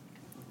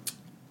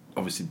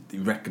obviously he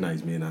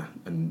recognised me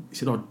and he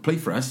said, "Oh, play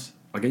for us.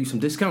 I'll get you some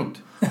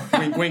discount."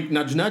 Wink, wink,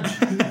 nudge, nudge.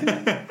 So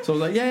I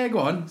was like, yeah, go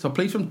on. So I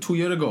played from 2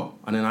 years ago,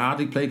 and then I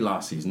hardly played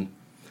last season,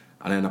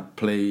 and then I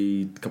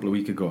played a couple of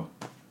weeks ago.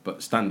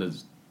 But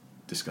standards,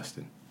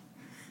 disgusting.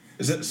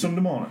 Is it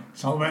Sunday morning?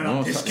 Saturday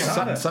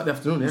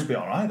afternoon. Yeah. Must be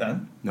all right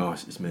then. No,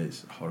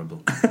 it's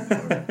horrible.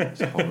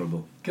 It's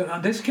horrible. Get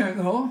that discount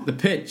though. The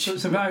pitch. So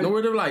it's about... No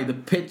word of lie. The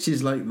pitch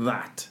is like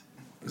that.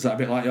 Is that a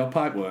bit like your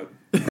pipe work?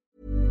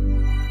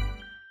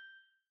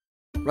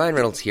 Ryan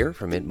Reynolds here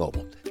from Mint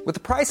Mobile. With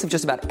the price of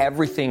just about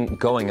everything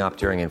going up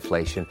during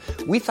inflation,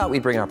 we thought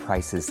we'd bring our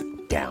prices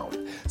down.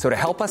 So to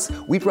help us,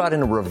 we brought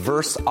in a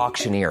reverse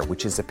auctioneer,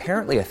 which is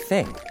apparently a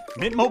thing.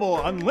 Mint Mobile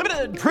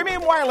Unlimited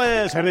Premium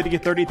Wireless. How to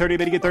get 30, 30,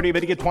 bit to get 30, bit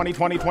to get 20,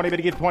 20, 20, bit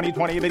to get 20,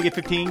 20, bit to get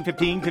 15,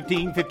 15,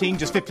 15, 15,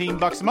 just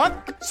 $15 a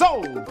month?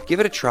 Sold!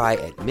 Give it a try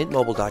at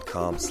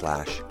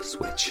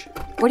mintmobile.com/switch.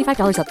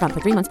 $45 up front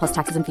for 3 months plus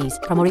taxes and fees.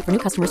 Promo rate for new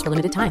customers for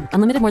limited time.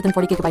 Unlimited more than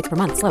 40 gigabytes per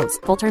month. Slows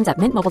full terms at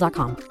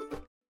mintmobile.com.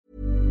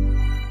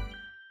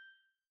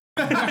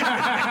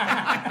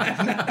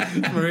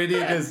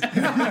 Meridian.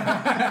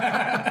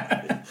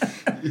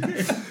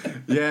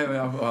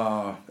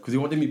 Yeah, because he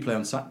wanted me to play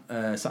on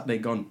Saturday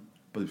gone,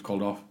 but it was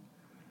called off.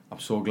 I'm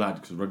so glad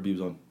because rugby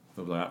was on.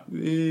 I was like,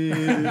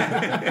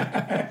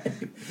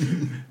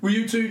 Were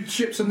you two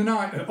ships in the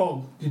night?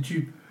 Oh, did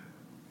you?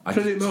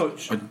 Pretty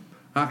much.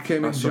 I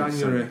came in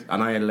January.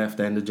 And I had left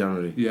end of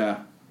January.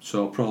 Yeah,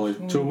 so probably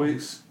 2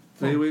 weeks,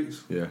 3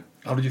 weeks. Yeah.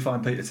 How did you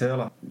find Peter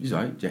Taylor? He's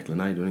alright, Jekyll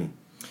and Hyde, doesn't he?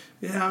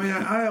 Yeah, I mean,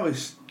 I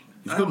always...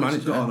 He's a good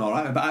manager. Got on all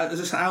right, but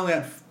I only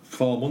had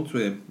 4 months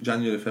with him,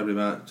 January, February,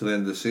 March, to the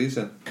end of the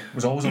season. It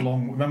was always a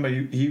long... Remember,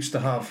 he used to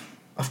have...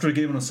 After a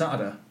game on a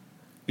Saturday,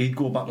 he'd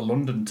go back to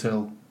London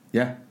till...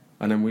 Yeah,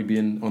 and then we'd be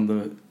in on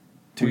the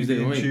Tuesday, we'd be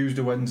in wouldn't we?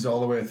 Tuesday, Wednesday, all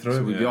the way through.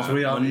 So we'd be off so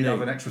he'd Monday.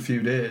 have an extra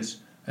few days.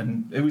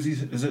 And it was...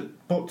 Is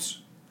it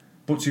Butts?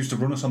 Butts used to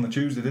run us on the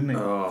Tuesday, didn't he?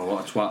 Oh,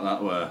 what a twat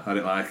that were. I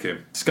didn't like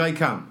him.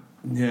 Skycam.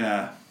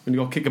 Yeah. When you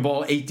got to kick a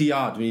ball 80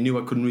 yards when you knew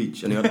I couldn't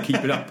reach and you had to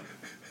keep it up.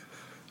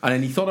 And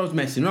then he thought I was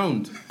messing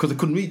around because I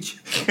couldn't reach.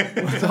 So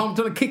I'm trying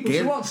to kick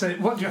it. So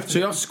what do you have to So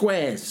you have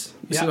squares.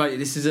 Yeah. So like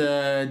this is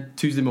a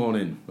Tuesday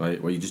morning, right,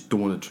 where you just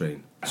don't want to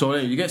train. So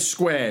then you get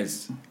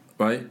squares,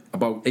 right,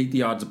 about 80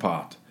 yards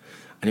apart,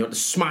 and you have to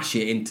smash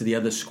it into the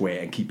other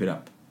square and keep it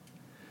up.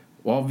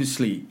 Well,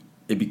 obviously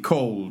it'd be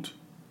cold.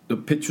 The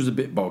pitch was a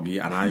bit boggy,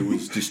 and I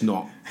was just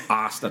not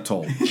arsed at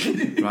all.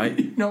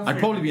 Right? No, I'd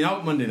probably been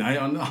out Monday night.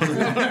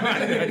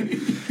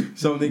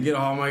 So I'm thinking,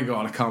 oh my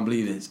god, I can't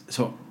believe this.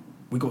 So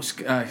we got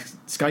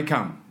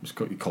Skycam, it's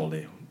what you called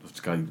it,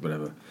 Sky,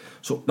 whatever.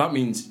 So that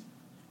means,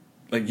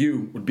 like,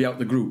 you would be out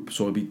the group,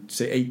 so it'd be,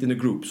 say, 8 in a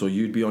group, so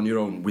you'd be on your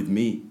own with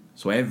me.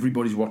 So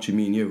everybody's watching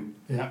me and you.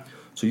 Yeah.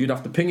 So you'd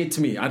have to ping it to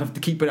me. I'd have to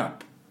keep it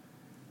up,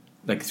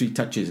 like 3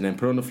 touches, and then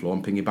put it on the floor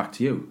and ping it back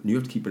to you. And you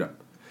have to keep it up.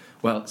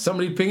 Well,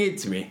 somebody ping it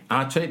to me,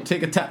 and I try to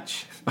take a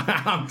touch.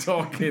 I'm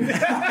talking.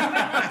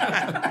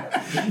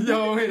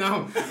 Yo, you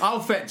know,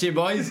 I'll fetch you,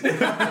 boys. Yo,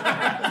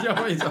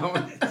 you know.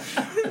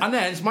 And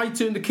then it's my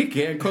turn to kick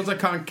it, and because I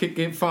can't kick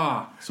it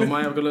far, so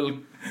I've got a little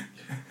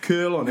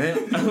curl on it.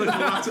 I'm going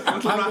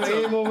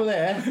to aim over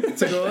there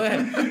to go there,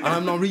 and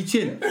I'm not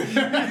reaching. So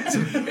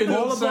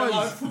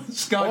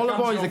all the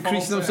boys are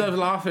creasing themselves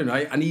laughing,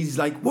 right? And he's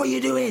like, "What are you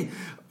doing?"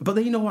 But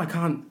they know I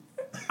can't.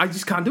 I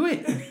just can't do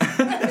it.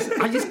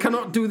 I just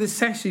cannot do this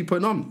sesh he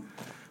putting on.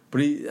 But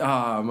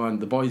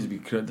the boys would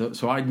be...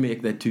 So I'd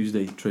make their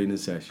Tuesday training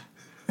sesh.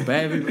 But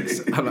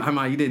I'm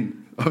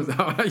hiding.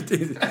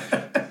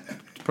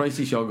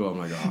 Pricey Shoggo, I'm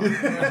like,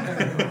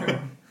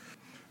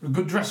 A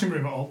good dressing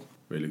room at all.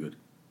 really good.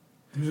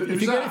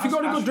 If you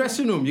got a good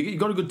dressing room, you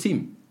got a good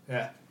team.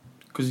 Yeah.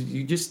 Because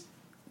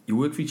you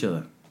work for each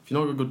other. If you're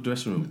not got a good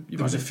dressing room,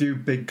 There was a few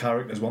big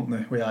characters, weren't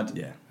there? We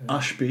had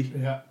Ashby,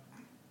 Yeah.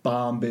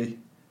 Barmby,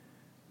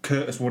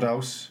 Curtis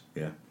Woodhouse.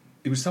 Yeah.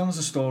 He was telling us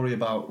a story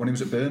about when he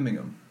was at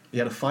Birmingham. He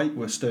had a fight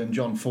with Stern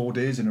John 4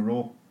 days in a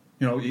row.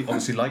 You know, he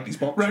obviously liked his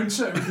boxing. Round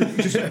 2.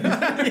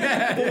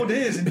 4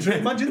 days in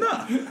training. Imagine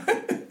that.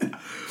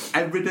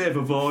 Every day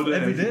for 4 days.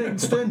 Every day. And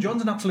Stern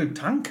John's an absolute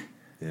tank.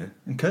 Yeah.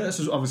 And Curtis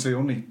was obviously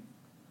only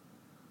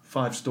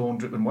 5 stone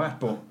dripping wet,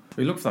 but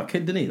He looked for that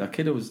kid, didn't he? That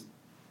kid who was...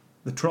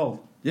 the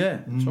troll. Yeah,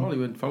 Charlie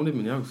went found him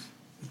in the house.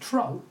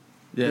 Troll.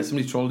 Yeah,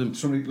 somebody trolled him.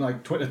 Somebody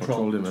like Twitter troll.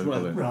 Trolled him, That's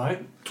everybody.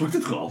 Right.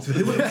 Twitter troll?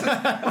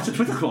 What's a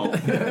Twitter troll?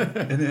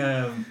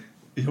 And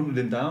he hunted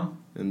him down,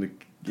 And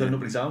turned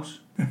up at his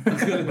house. I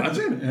can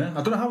imagine. Yeah,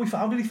 I don't know how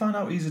did he find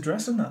out his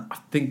address and that. I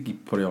think he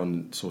put it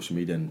on social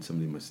media and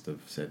somebody must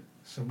have said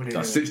Somebody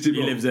That's who- 60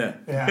 He lives there.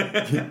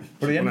 Yeah.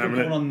 But he ended up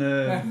going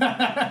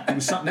on. He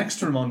was sat next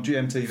to him on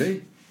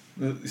GMTV.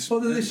 Well,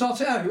 did they sort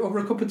it out over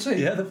a cup of tea?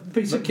 Yeah,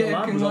 piece of cake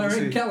lad and was Larry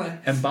obviously and Kelly.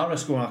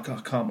 embarrassed, going, I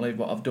can't believe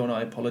what I've done.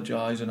 I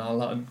apologise and all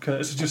that. And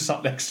Curtis just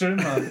sat next to him.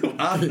 Like,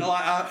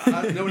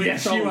 nobody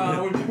Yes, told you him.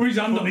 are. With his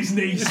hand on his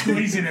knee,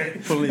 squeezing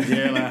it. Fully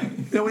jailer.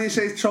 You know when you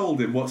say told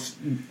him,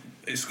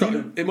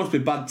 it must be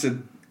bad to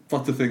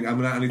think.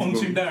 I need to Hunt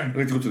go. him down. I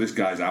need to go to this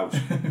guy's house.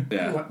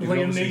 Yeah, Like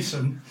Liam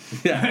Neeson.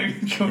 yeah.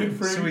 Coming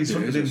through. so he's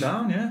hunted him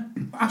down, yeah.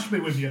 Ashby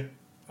with you.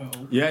 Oh.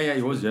 Yeah,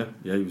 he was. Yeah,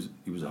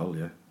 he was a hole.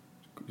 Yeah,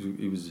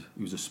 he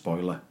was a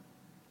spoiler.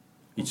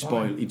 He'd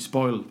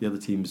spoil the other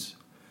team's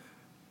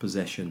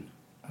possession.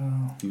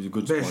 Oh. He was a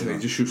good Basically, spoiler.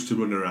 he just used to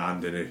run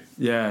around, didn't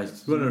he? Yeah,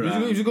 Run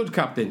around. he was a good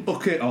captain.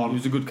 Hook it He on.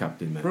 was a good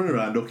captain, man. Run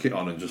around, hook it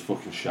on, and just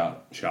fucking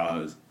shout at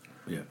us.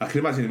 Yeah. I can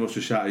imagine he must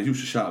have shouted. He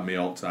used to shout at me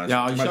all the time. Yeah,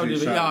 Can I you showed imagine him.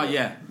 he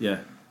shouted? Yeah.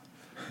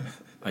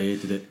 I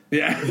hated it.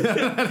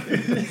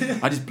 Yeah.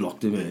 I just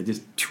blocked him. I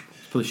just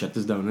put the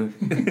shutters down.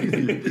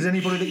 Is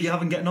anybody that you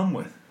haven't getting on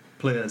with?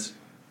 Players?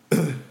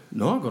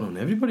 No, I got on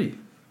everybody.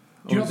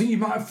 Do you not think you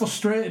might have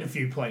frustrated a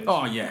few players?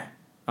 Oh yeah,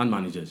 and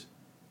managers.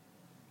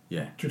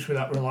 Yeah, Just with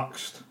that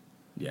relaxed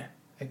yeah.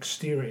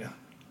 exterior.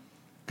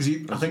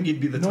 Because I think you'd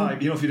be the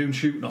type, you know, if you're doing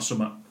shooting or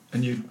something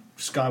and you'd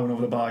sky one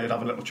over the bar, you'd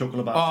have a little chuckle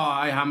about Oh,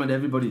 it. I hammered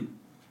everybody.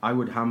 I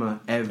would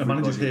hammer The everybody.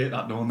 managers hate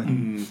that, don't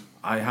they?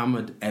 I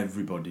hammered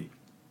everybody.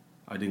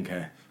 I didn't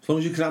care. As long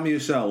as you can hammer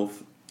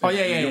yourself. Oh,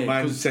 yeah, you yeah, don't yeah,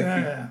 mind 'cause- taking-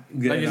 Yeah.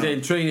 getting Like you out. say,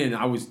 in training,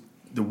 I was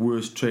the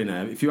worst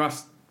trainer. If you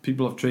ask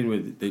people I've trained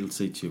with, they'll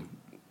say to you,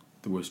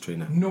 the worst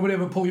trainer. Nobody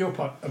ever pull you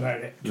up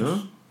about it.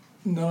 No?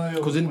 No.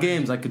 Because in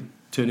games, I could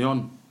turn it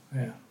on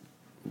Yeah.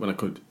 when I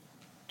could.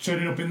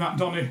 Turning up in that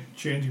Donny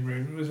changing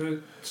room was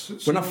a.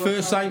 When I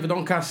first signed for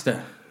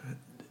Doncaster,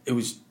 it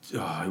was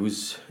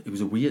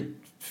a weird,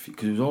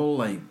 because it was all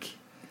like,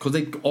 because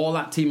all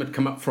that team had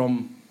come up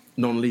from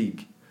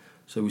non-league,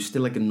 so it was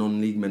still like a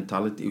non-league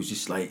mentality. It was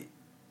just like,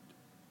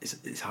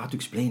 it's hard to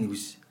explain. It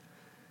was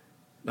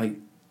like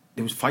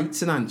there was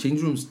fights and that in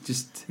change rooms.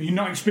 Just You've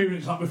not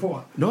experienced that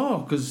before. no,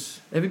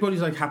 because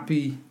everybody's like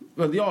happy.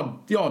 Well, the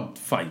odd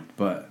fight,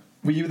 but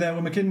Were you there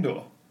with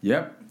McIndoe?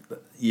 yep.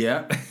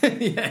 Yeah,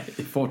 yeah.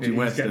 Fortune He's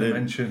West. getting a did.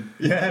 mention.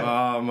 Yeah.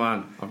 Oh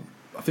man,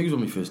 I think it was on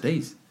my first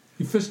days.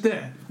 Your first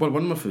day. Well,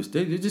 one of my first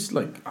days, they're just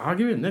like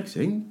arguing. Next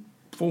thing,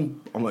 phone.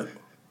 I'm like,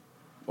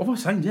 "Oh, I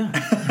signed, yeah."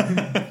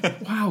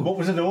 Wow. What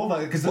was it over?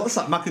 Because What's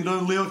that, McIndoe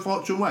and Leo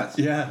Fortune West?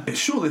 Yeah. It's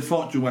surely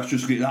Fortune West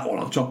just get that one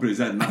on top of his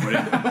head and that one.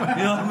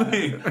 You know what I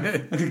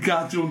mean? Like a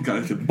cartoon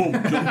character, boom,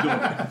 jumped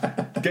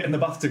up. Get in the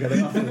bath together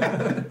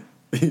after.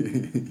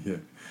 Yeah.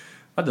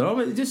 I don't know,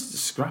 but it's just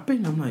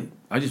scrapping. I'm like,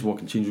 I just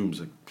walk in change rooms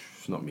like,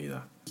 it's not me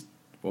that.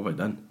 What have I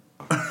done?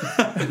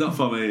 Not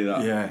for me,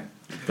 that. Yeah.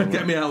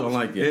 Get me out. Don't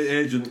like it.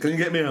 Agent, can you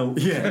get me out?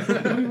 Yeah.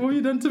 What have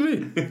you done to me?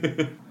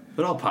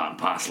 They're all part and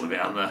parcel of it,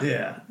 aren't they?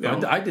 Yeah.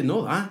 I didn't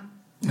know that.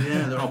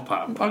 Yeah, they're all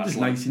part and I'm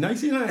parcel. just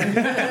nicey, like.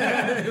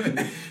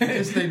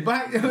 Just stayed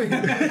back.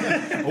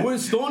 I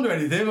wasn't stoned or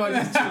anything, but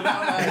I just chilled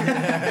out.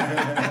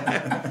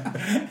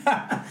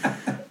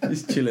 Like.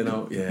 Just chilling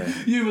out, yeah.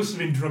 You must have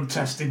been drug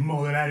tested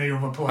more than any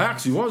other player. I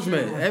actually was,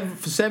 mate.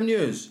 For 7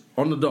 years,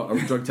 on the dot, I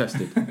was drug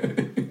tested.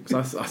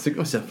 Because I think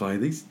to myself, like,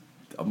 these...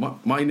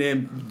 My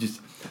name, just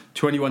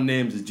 21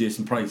 names is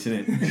Jason Price,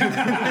 innit?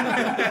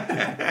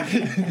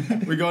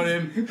 We got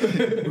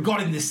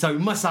him this time.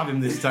 We must have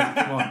him this time.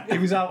 Come on. He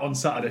was out on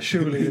Saturday,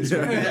 surely.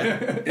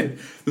 The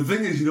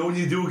thing is, you know, when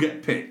you do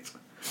get picked,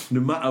 no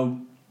matter...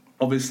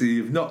 Obviously,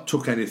 you've not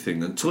took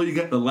anything. Until you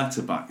get the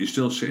letter back, you're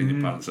still shitting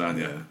your pants, aren't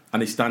you?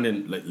 And he's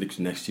standing like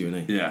literally next to you,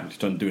 innit? Yeah. He's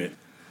trying to do it.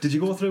 Did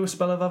you go through a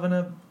spell of having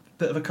a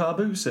bit of a car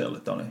boot sale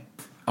at Donny?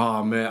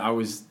 Oh, mate, I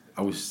was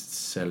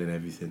selling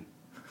everything.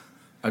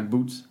 Ugg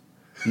boots,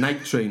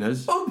 Nike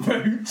trainers. Ugg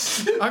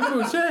boots. Ugg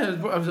boots, yeah.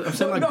 I was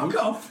selling Ugg Knock boots.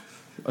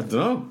 off. I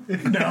don't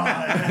know. No.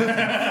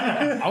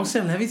 I was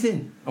selling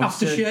everything. I was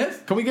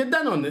Aftershave? Can we get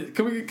down on it?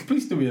 Can we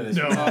please do me on this?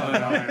 No.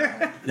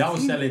 Yeah, I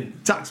was selling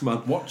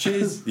Taxman.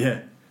 watches.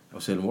 Yeah, I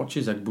was selling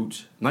watches, Ugg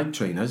boots, Nike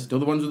trainers. The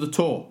other ones with the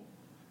toe.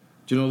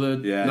 Do you know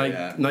the Yeah, Nike,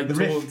 yeah. Nike The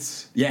toe?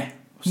 Rifts. Yeah. I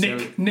was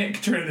selling-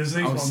 Nick trainers,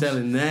 these I was ones.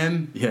 selling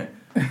them. Yeah.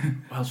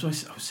 Well, so I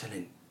was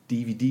selling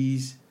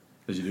DVDs,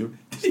 as you do.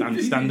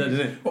 Standard,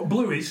 isn't it? What,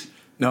 Blueies?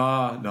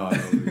 No.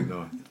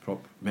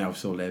 Prop. Mate, I've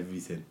sold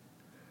everything.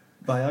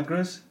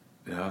 Viagra's?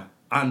 Yeah.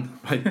 And,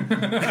 right.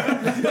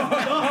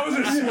 That was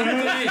a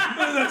swerve. That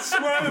was a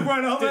swerve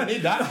went on Didn't there.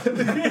 need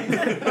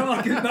that.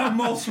 Like that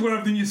more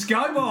swerve than your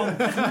skyball.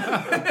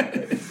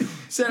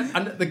 So,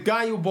 and the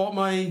guy who bought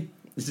my...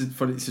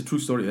 It's a true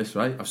story, this,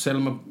 right? I was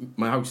selling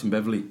my house in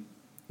Beverley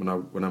when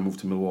I moved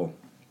to Millwall.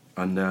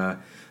 And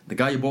the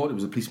guy who bought it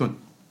was a policeman.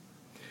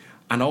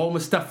 And all my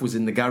stuff was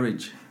in the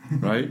garage,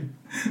 right?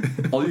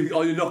 All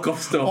your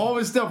knock-off stuff. All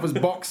my stuff was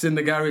boxed in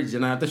the garage,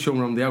 and I had to show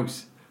him around the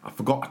house. I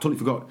totally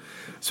forgot.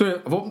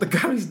 So I've opened the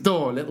garage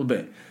door a little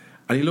bit,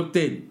 and he looked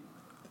in,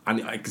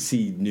 and I could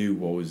see he knew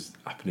what was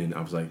happening.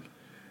 I was like,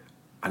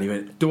 and he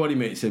went, "Do what,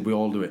 mate?" He said, "We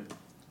all do it."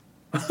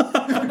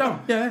 I went, "No,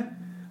 yeah."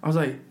 I was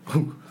like,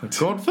 oh, thank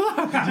God for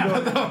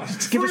that.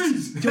 Just give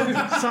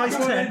us size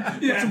 10.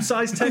 Yeah. Got some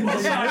size 10.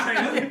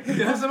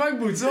 That's the mag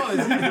boots.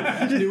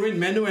 You win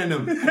men in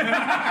them.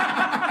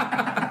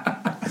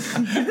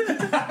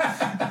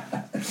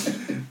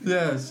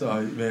 Yeah, so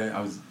I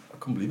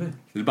couldn't believe it.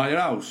 Did you buy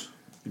your house?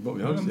 You bought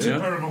me house, Two yeah.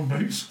 pair of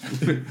boots.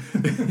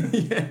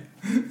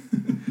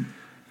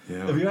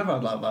 Yeah. Have you ever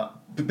had like that?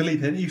 Billy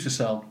Pin used to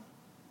sell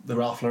the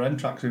Ralph Lauren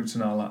tracksuits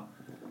and all that.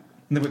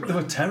 And they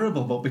were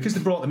terrible, but because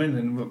they brought them in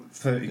and were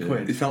 30 He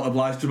quid. felt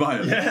obliged to buy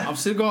it. Yeah. I've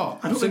still got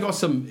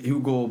some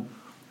Hugo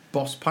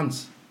Boss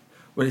pants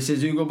where it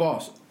says Hugo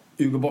Boss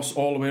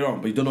all the way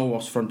around, but you don't know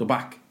what's front or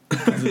back.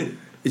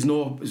 There's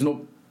no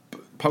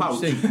pouch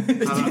thing.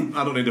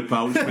 I don't need a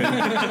pouch,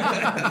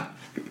 mate.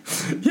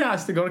 Yeah, I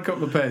still got a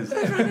couple of pairs.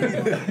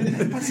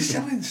 What's he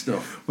selling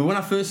stuff? But when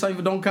I first signed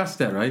for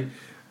Doncaster, right,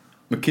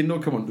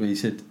 McKinnon come on to me, he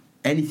said,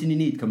 anything you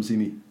need, come see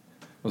me.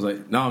 I was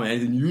like, no, man,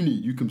 anything you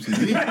need, you come see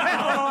me.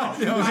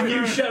 There's a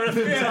new sheriff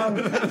in town.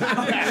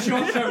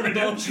 Short-term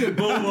redemption.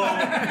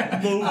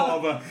 Move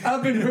over.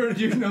 I've been heard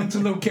you know to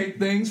locate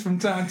things from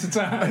time to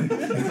time.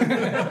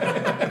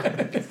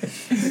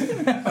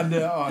 And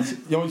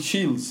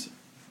Shields.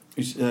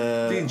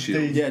 Dean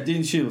Shields? Yeah,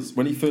 Dean Shields.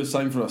 When he first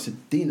signed for us, I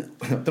said, Dean,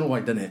 I don't know why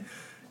I done it.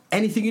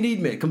 Anything you need,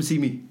 mate, come see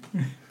me.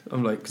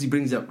 I'm like, because he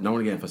brings it up now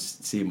and again. If I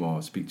see him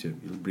or speak to him,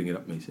 he'll bring it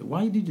up to me. He said,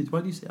 why do you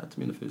say that to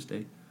me on the first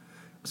day?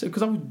 I said,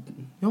 because I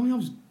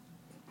was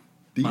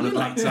Man of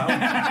lights out.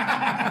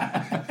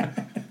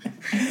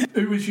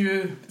 Who was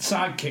your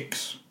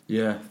sidekicks?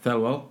 Yeah,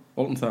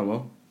 Alton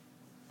Thelwell,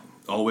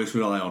 Always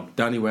rely on.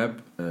 Danny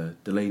Webb,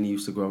 Delaney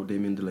used to go out.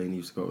 Damien Delaney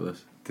used to go out with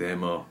us.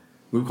 Demo.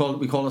 We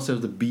call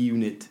ourselves the B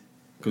Unit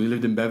because we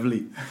lived in Beverley.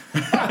 B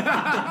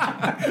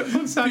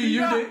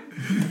Unit.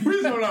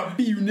 We saw that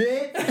B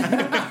Unit.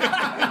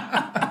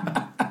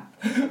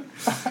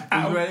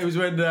 It was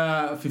when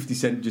 50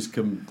 Cent just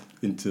come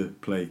into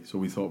play, so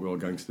we thought we were all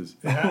gangsters.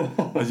 Yeah.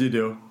 As you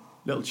do.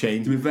 Little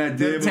chain. To be fair,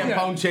 Demo.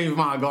 £10 chain from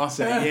Argos.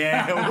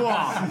 Yeah,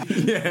 what?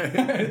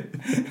 Yeah.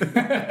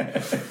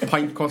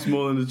 Pint cost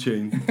more than the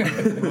chain.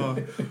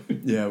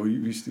 Yeah, we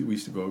used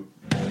to go.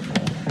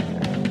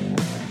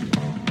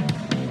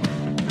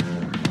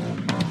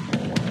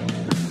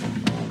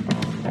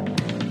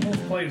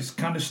 Most players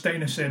kind of stay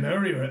in the same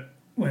area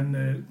when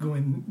they're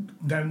going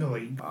down the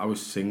league. I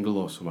was single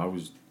or something. I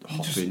was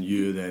hopping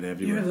here, then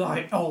everywhere. You're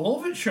like all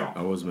over the shop.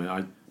 I was,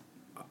 mate.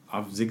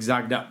 I've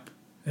zigzagged up.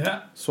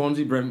 Yeah.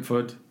 Swansea,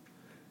 Brentford,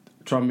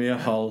 Tranmere,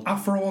 Hull,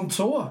 Afro on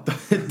tour.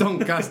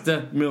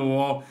 Doncaster,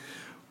 Millwall,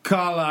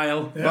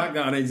 Carlisle, back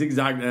down, I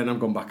zigzagged, and I've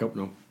gone back up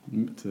now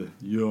to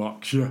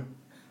Yorkshire.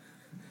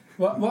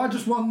 Why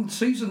just one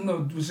season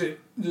though? Was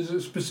it? There's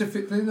a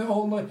specific thing that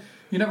only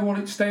you never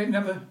wanted to stay?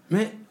 Never.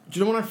 Mate, do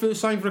you know when I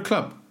first signed for a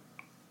club?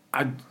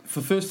 For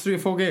the first 3 or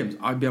 4 games,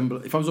 I'd be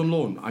if I was on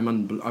loan, I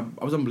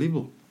was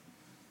unbelievable.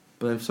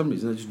 But then for some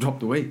reason, I just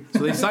dropped away. So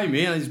they signed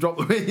me and I just dropped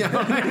away.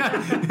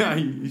 Yeah,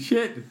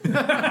 shit.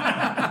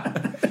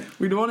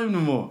 We don't want him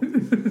no more.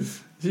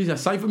 Jeez, I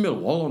signed for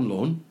Millwall on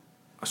loan.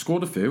 I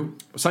scored a few.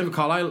 I signed for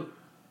Carlisle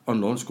on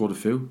loan, scored a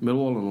few.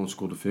 Millwall on loan,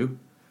 scored a few.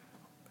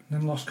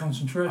 Then lost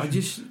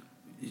concentration.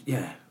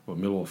 Well,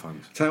 Millwall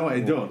fans. Tell you what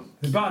he done.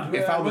 It's bad.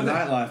 He found the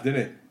nightlife,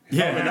 didn't he?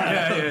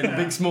 Yeah,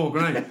 big smoke,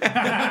 right?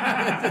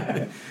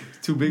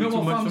 Too big, Millwall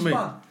too much fans for me.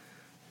 bad.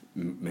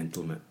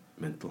 Mental, mate,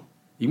 mental.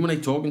 Even when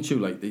they talking to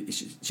you, like, it's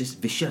just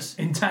vicious.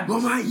 Intense. Oh,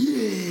 mate,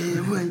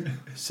 yeah, mate.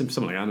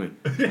 Something like that, anyway.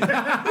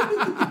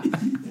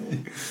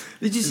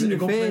 They just Is in it a your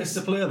good place face.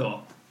 to play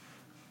though?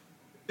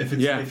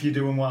 If you're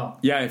doing well.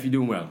 Yeah, if you're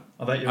doing well.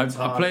 I bet you're I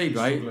played,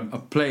 right? struggling. I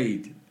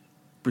played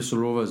Bristol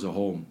Rovers at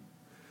home.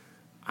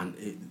 And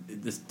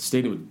the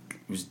stadium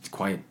was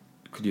quiet.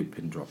 Could you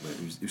pin drop, mate?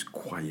 It was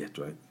quiet,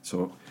 right?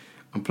 So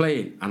I'm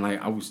playing, and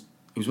it was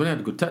when I had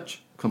a good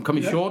touch. Cause I'm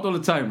coming short all the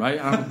time, right?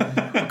 And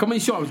I'm coming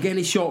short. I was getting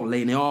it short and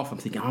laying it off. I'm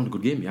thinking, I'm having a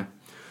good game, yeah.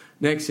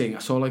 Next thing, I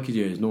saw like his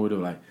ears, nowhere to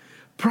like,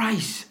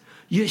 Price,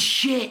 you're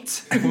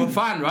shit. I'm a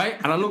fan, right?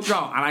 And I looked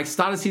out and I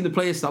started seeing the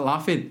players start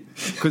laughing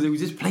because it was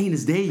just plain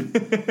as day for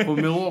a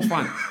Millwall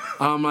fan.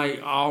 And I'm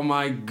like, oh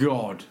my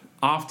God.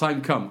 Half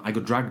time come, I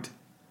got dragged.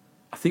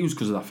 I think it was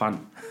because of that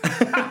fan.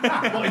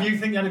 What, and you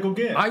think you had a good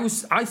game? I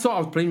thought I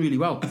was playing really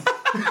well.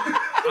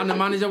 And the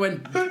manager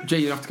went, Jay,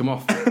 you have to come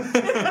off.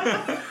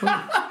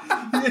 What?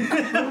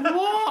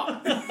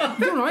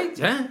 You're right,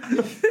 yeah?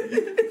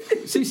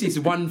 Seriously, it's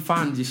one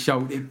fan just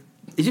shouted.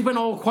 It just went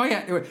all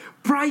quiet. It went,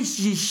 Price,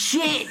 you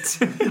shit!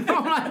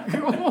 I'm like,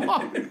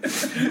 what?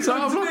 So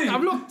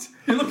I've looked.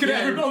 You're looking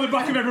at on the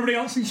back of everybody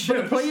else's But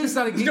shirt. the players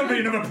started There's got to be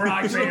another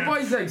prize So the here.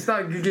 boys like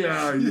started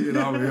giggling.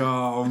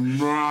 Oh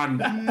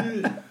man.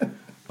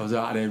 I was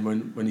out, and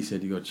then when he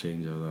said you got to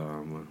change, I was like,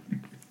 oh man.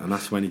 And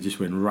that's when he just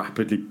went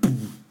rapidly.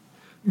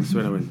 That's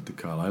when I went to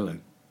Carlisle.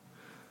 Then.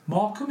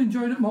 Morecambe,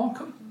 enjoying it,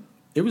 Morecambe?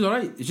 It was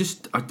alright. It's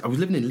just I was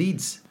living in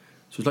Leeds,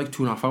 so it was like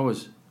 2.5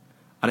 hours,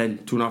 and then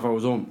 2.5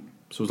 hours home.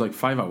 So it was like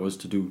 5 hours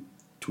to do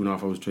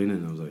 2.5 hours training.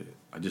 And I was like,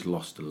 I just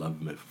lost the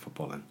love of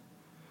football then.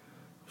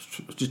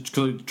 Just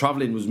because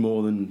travelling was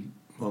more than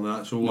On the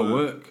actual my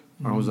work.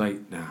 I was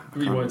like, nah. I You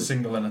can't do weren't this.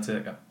 single then, I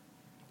take it.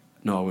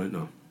 No, I weren't,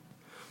 no.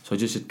 So I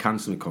just said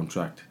cancel my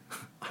contract.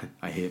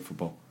 I hate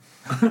football.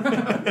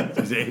 I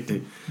just hate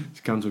it.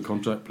 Just cancel my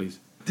contract, please.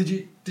 Did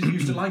you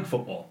used to like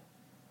football?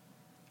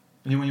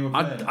 When you were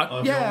playing?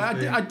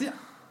 I did.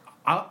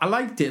 I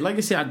liked it. Like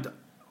I said,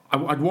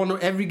 I'd want to,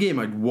 every game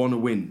I'd want to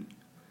win.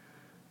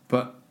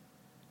 But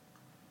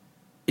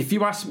if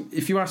you ask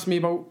me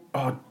about,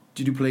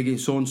 did you play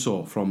against so and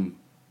so from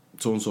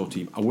so and so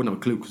team, I wouldn't have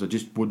a clue because I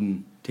just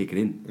wouldn't take it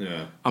in.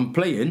 Yeah. I'm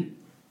playing and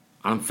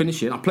I'm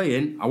finishing. I'm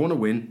playing. I want to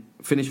win.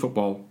 Finish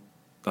football.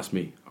 That's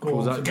me. I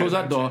close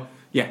that door.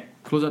 Yeah,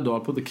 close that door.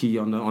 I'll put the key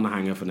on the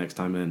hanger for next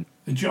time. And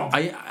The job.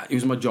 it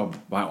was my job.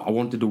 I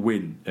wanted to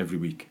win every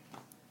week.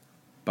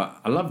 But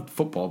I loved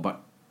football,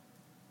 but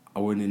I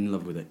wasn't in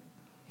love with it.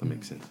 That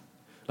makes sense.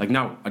 Like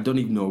now, I don't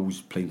even know who's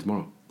playing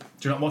tomorrow.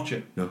 Do you not watch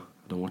it? No,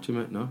 I don't watch it,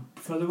 mate. No,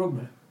 For the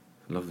rugby.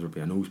 I love the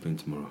rugby. I know who's playing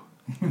tomorrow.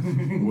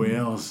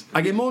 Wales.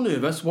 I get more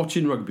nervous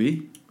watching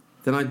rugby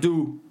than I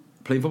do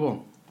playing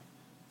football.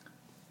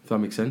 If that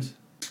makes sense.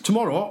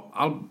 Tomorrow,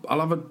 I'll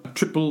have a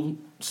triple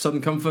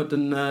Southern Comfort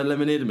and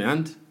lemonade in my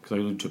hand because I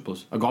do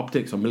triples. I got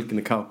optics. I'm milking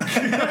the cow.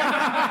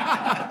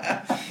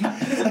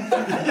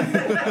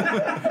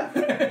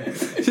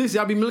 Seriously,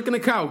 I'll be milking a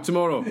cow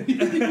tomorrow.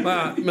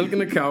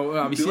 Milking a cow.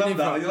 I'll be You'll sitting have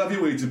that. You'll have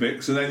your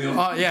Weetabix, and then you'll.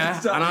 Oh yeah,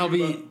 and I'll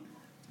be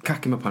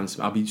cacking my pants.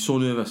 I'll be so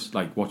nervous,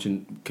 like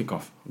watching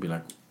kick-off. I'll be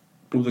like,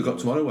 Who they got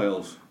tomorrow,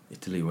 Wales?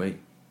 Italy away.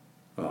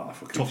 Oh,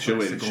 fucking Tough show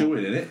place in, to show go.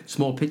 in, innit?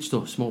 Small pitch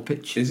though, small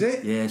pitch. Is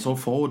it? Yeah, it's all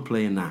forward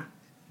playing now.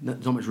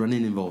 There's not much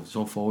running involved. It's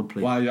all forward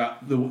playing. Why,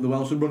 the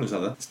Welsh runners,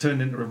 are they? It's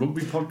turned into a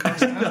rugby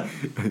podcast now.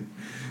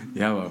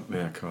 Yeah, well,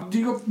 yeah, I can't. Do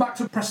you go back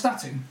to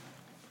Prestatyn?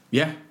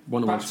 Yeah,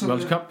 won a Back Welsh, to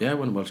Welsh the- Cup. Yeah,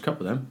 won a Welsh Cup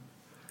with them.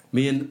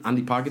 Me and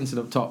Andy Parkinson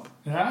up top.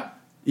 Yeah.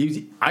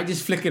 I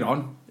just flick it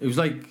on. It was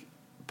like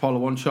Paula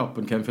One Shop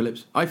and Ken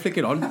Phillips. I flick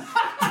it on.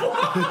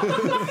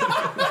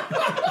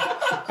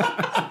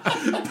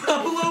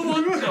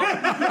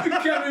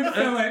 Kevin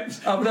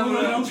Phillips. I've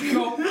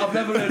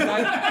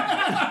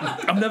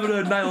never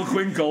heard Niall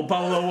Quinn call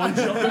Paolo One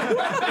Shot.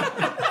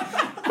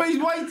 But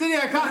he's white, isn't he?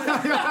 I can't.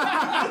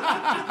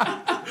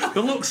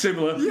 They look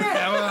similar.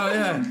 Yeah, well,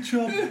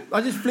 yeah.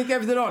 I just flick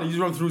everything on. You just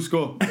run through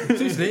score.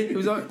 Seriously, it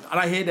was like, and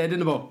I hate heading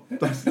the ball.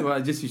 That's the way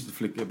I just used to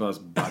flick it. But it's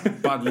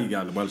bad league,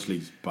 yeah. The Welsh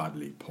league's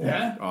badly poor.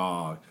 Yeah?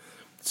 Oh,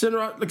 centre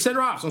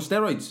halves on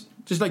steroids,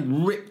 just like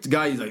ripped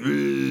guys, like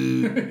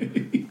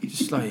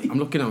just like I'm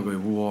looking at them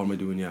going, what am I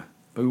doing here?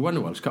 But we won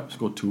the Welsh Cup,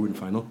 scored 2 in the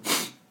final.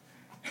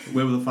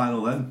 Where were the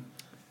final then?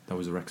 That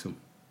was a Wrexham.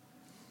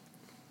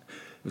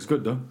 It was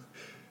good though.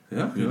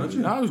 Yeah, can you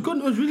imagine? Yeah, it was good.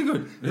 It was really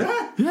good.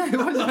 Yeah. Yeah, it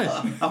was.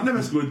 Like, I've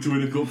never scored 2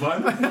 in a cup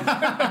final.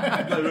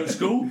 Never at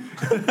school.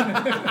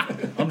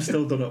 I'm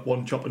still done at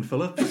One Chop and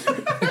Phillips. What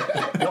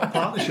a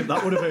partnership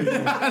that would have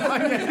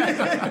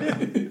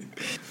been.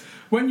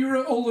 When you were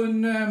at Hull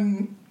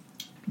and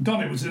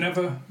Donny, was there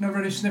never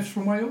any sniffs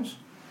from Wales?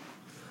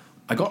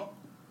 I got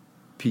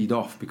peed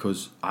off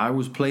because I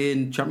was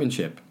playing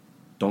Championship,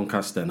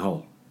 Doncaster and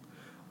Hull,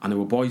 and there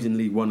were boys in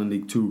League 1 and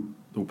League 2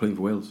 that were playing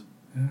for Wales.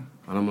 Yeah.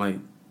 And I'm like,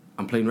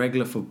 I'm playing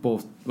regular for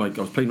both. Like,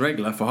 I was playing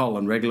regular for Hull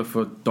and regular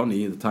for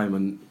Donny at the time,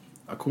 and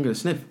I couldn't get a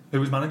sniff. Who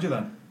was manager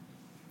then?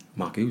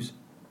 Mark Hughes.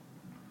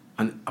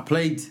 And I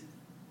played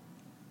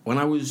when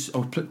I was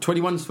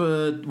 21s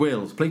for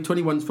Wales. Played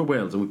 21s for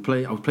Wales, and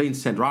I was playing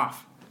centre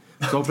half.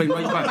 So I was playing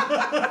right back.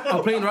 I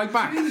was playing right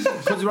back.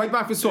 So I was right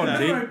back for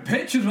Swansea. Right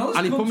pitch as well.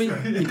 And he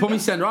put me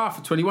centre half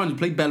for 21. He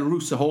played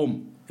Belarus at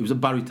home. It was a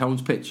Barry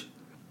Towns pitch.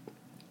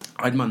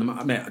 I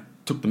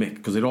took the mick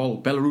because they're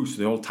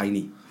all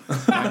tiny.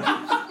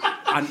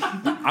 And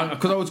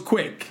because I was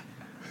quick,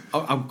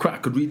 I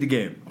could read the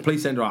game. I played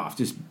centre half,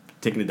 just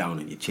taking it down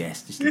in your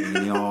chest, just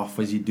leaning it off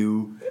as you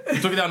do. I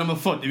took it down on my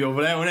foot to be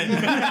over there, wasn't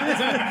it?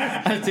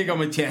 I take it on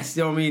my chest,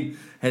 you know what I mean?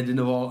 Heading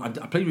the ball. I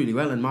played really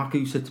well, and Mark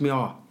Hughes said to me,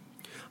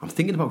 I'm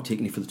thinking about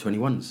taking you for the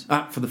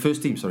 21s. For the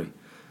first team, sorry.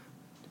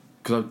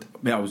 Because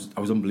I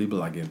was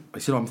unbelievable that game. I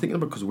said, I'm thinking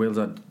about, because Wales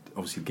had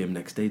obviously the game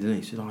next day, didn't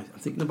he? He said, I'm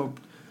thinking about.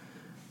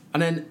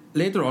 And then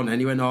later on,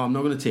 he went, no, I'm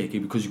not going to take you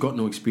because you've got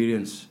no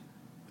experience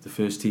with the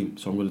first team,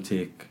 so I'm going to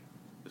take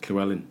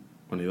Llewellyn,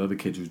 one of the other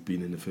kids who's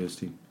been in the first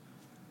team.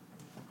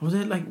 I was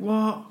there like,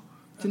 what?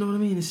 Do you know what I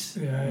mean?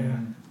 Yeah.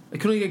 I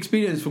couldn't get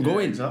experience from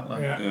going.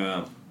 Exactly.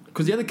 Yeah.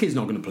 Because the other kid's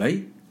not going to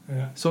play.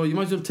 Yeah. So you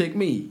might as well take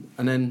me,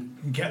 and then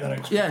Get that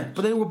experience. yeah.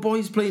 But then there were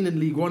boys playing in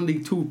League 1,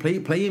 League 2,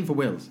 playing for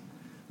Wales,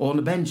 or on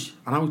the bench,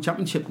 and I was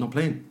Championship not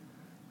playing.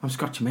 I'm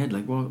scratching my head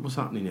like, what's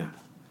happening here?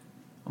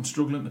 I'm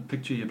struggling to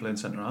picture you playing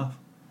centre half.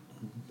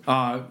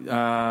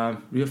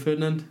 Rio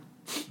Ferdinand.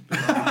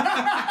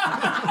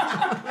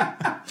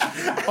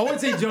 I would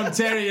say John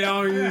Terry, you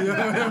know.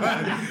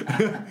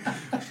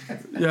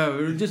 Yeah,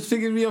 we were just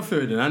thinking Rio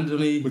Ferdinand,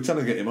 only We're trying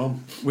to get him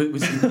on.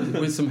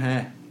 with some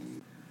hair.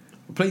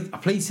 I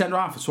played centre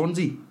half for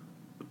Swansea.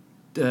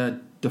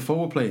 Defoe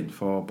were playing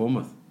for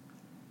Bournemouth.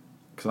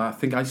 Because I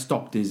think I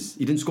stopped his.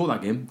 He didn't score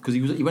that game because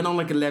he went on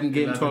like 11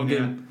 game, 12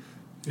 game.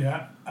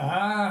 Yeah.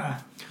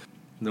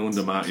 No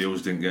wonder Mark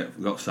Hughes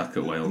got sacked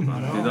at Wales,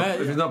 man.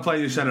 If he's not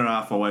playing your centre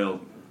half for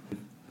Wales.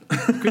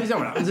 Crazy how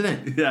it happens,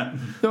 isn't it? Yeah. You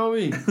know what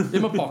I mean?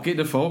 In my pocket,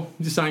 the phone,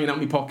 just hanging out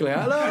my pocket like,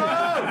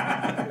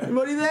 hello,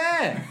 anybody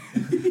there?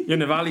 You're in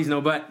the valleys, no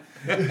bet.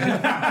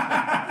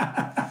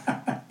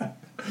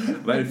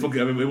 Very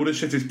fucking. I mean, we would have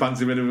shit his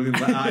pants if he was in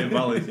that Iron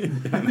Valley.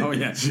 Oh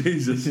yeah,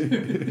 Jesus.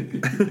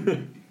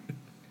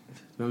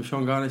 Remember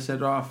Sean Garner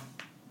said, Ralph?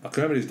 I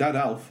can remember his dad,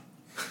 Alf.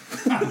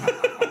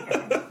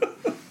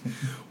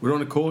 We were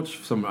on a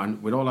coach somewhere,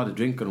 and we'd all had a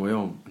drink on the way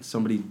home, and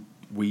somebody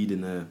weed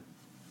in the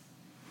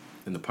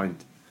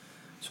pint.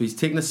 So he's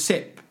taking a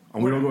sip,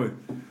 and we're all going.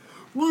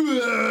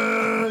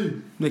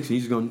 Next thing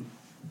he's gone,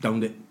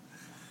 downed it.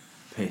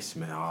 Piss,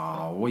 man.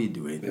 Oh, what are you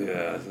doing?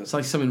 Yeah. It's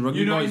like something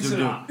rugby boys do.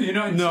 You're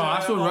not into No,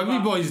 that's what rugby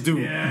boys do.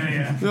 Yeah,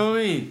 yeah. You know what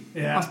I mean?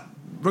 Yeah. That's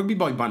rugby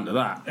boy banter,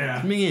 that. Yeah.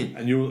 It's me.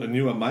 And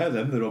you admire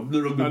them, the rugby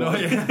I know,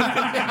 boys.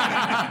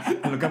 yeah.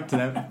 I look up to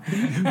them.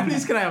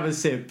 Please, can I have a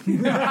sip?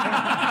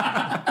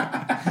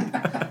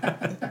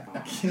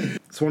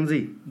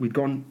 Swansea, we'd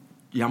gone.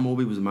 Jan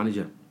Moby was the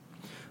manager,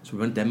 so we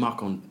went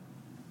Denmark on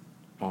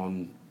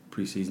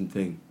pre-season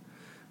thing.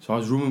 So I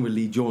was rooming with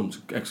Lee Jones,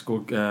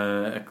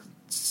 the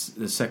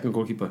second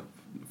goalkeeper.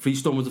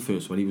 Freestone was the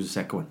first one. He was the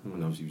second one,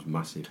 and obviously he was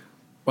massive.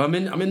 Well,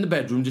 I'm in the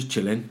bedroom just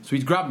chilling. So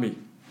he's grabbed me,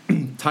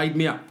 tied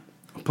me up,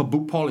 put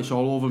boot polish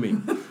all over me.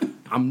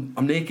 I'm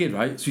naked,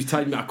 right? So he's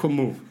tied me. I couldn't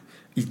move.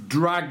 He's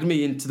dragged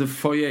me into the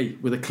foyer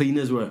where the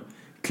cleaners were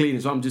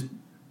cleaning. So I'm just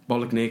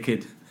bollock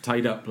naked,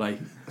 tied up, like.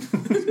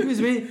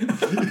 Excuse me,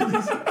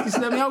 just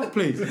let me out,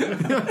 please.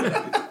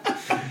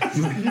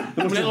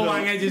 Little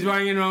wang edges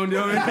wanging around.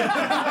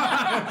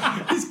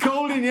 It's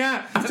cold in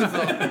here.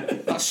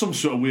 That's some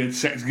sort of weird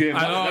sex game.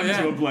 I know,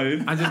 yeah. Were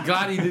playing. I'm just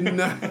glad he didn't.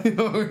 Did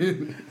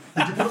you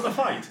put up a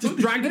fight? Just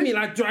dragging me.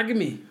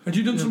 Had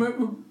you done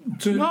something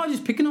to... No,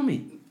 just picking on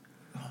me.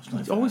 It's not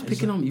He's always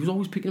picking on me. He was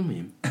always picking on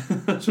me.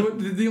 So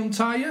did they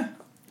untie you?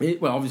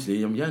 Well,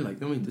 obviously,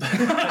 like, I mean, just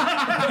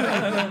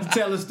to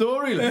tell the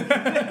story, like.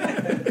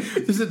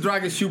 Just a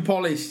drag of shoe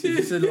polish,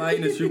 just a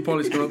line of shoe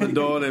polish going out the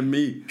door, and then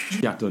me.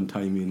 He had to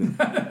untie me and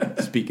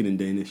speaking in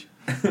Danish.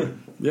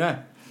 Yeah.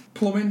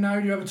 Plumbing now,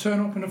 do you ever turn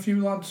up in a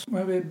few lads,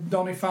 maybe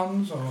Donny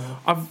fans, or...?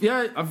 I've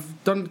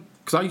done,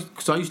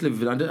 because I used to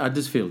live in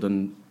Addersfield,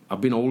 and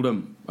I've been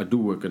Oldham. I do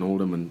work in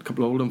Oldham, and a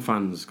couple of Oldham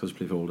fans, because I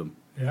play for Oldham.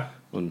 Yeah.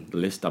 On the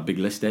list, that big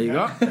list there you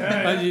go.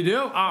 As you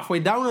do, halfway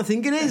down I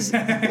think it is.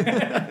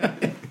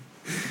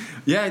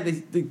 Yeah,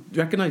 they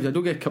recognise. I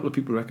do get a couple of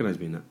people who recognise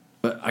me in that.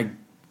 But do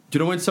you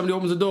know when somebody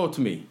opens the door to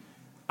me,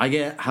 I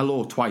get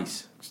hello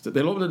twice.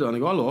 They'll open the door and they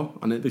go hello,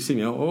 and they see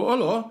me, oh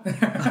hello,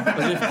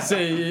 as if to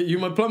say, you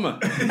my plumber.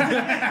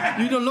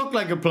 You don't look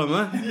like a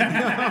plumber.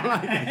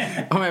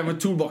 I'm a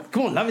toolbox.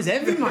 Come on, love is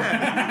heavy, man.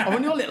 I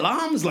want your little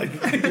arms, like.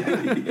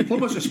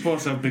 Plumbers are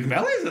supposed to have big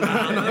bellies and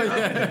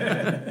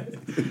that.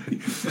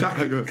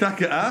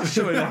 Crack at ass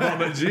showing off on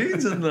my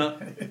jeans and that.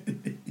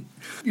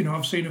 You know,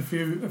 I've seen a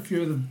few of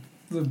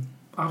the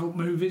adult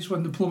movies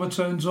when the plumber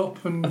turns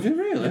up, and have you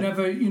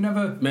really? You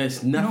never. Mate,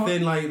 it's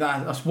nothing like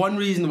that. That's one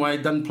reason why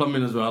I've done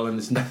plumbing as well, and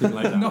it's nothing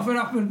like that. Nothing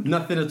happened.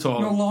 Nothing at all.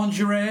 No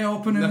lingerie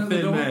opening at the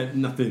Nothing, door. mate.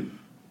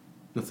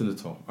 Nothing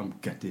at all. I'm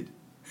gutted.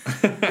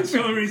 That's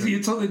the only reason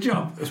you took the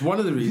job. It's one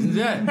of the reasons,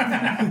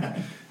 yeah.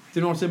 Do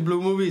you know what's in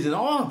blue movies? And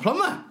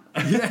plumber.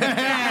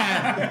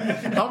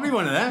 Yeah, I'll be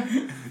one of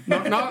them.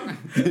 Knock, knock.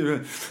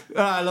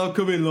 Love,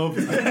 come in, love.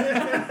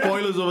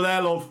 Boilers over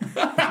there, love.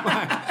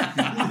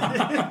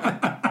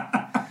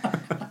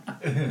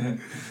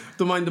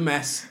 Don't mind the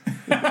mess.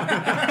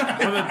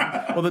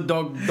 or the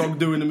dog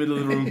do in the middle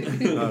of the room.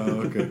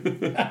 Oh, okay.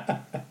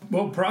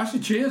 Well,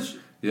 Pricey, cheers.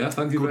 Yeah,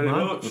 thank you very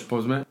much.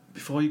 Suppose, mate.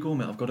 Before you go,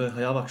 mate, I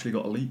have actually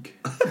got a leak.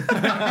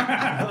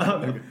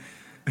 Have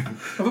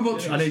a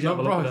butcher. I need you to have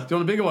a look at Do that. you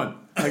want a bigger one?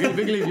 I get a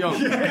big leaf, young.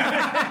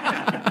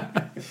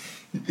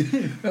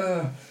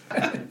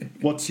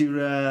 What's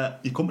your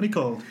company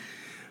called?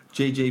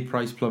 JJ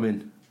Price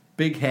Plumbing.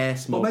 Big hair,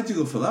 small. What made you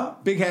go for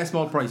that? Big hair,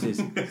 small prices.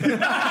 I'm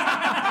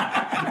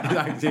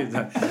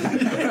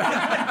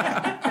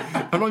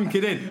not even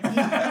kidding.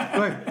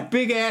 Right.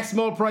 Big hair,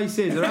 small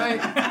prices, alright?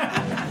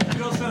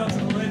 You all sell it to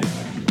the lady.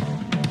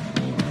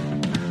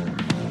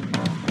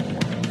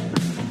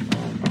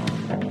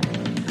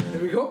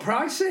 There we go,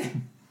 Pricey.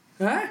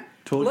 Eh?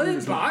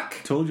 Laid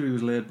back. Told you he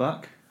was laid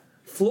back.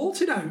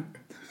 Floating out.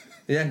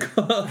 Yeah,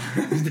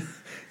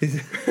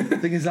 the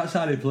thing is, that's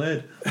how he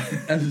played.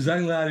 That's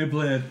exactly how he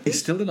played. He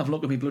still didn't have a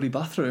look at me bloody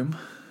bathroom.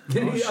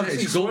 He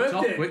sculpted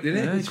off quick,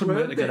 didn't Yeah, he? he couldn't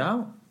wait to get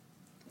out.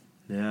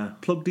 Yeah.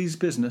 Plugged his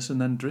business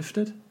and then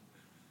drifted.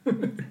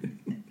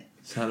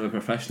 Sound of a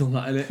professional,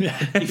 that, innit? Yeah.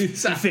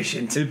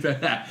 Efficient.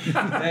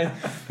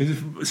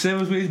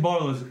 Same as with his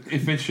boilers,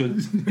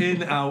 efficient.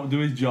 In, out, do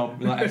his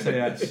job, like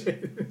SAS.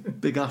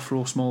 Big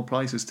afro, small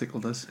prices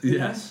tickled us.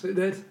 Yes, it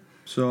did.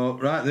 So,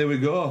 right, there we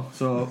go.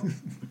 So,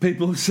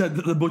 people said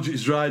that the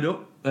budget's dried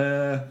up.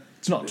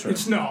 It's not true.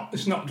 It's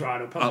not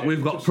dried up. has it?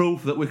 We've got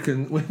proof that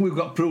we've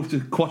got proof to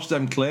quash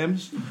them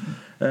claims.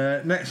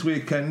 Next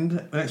week,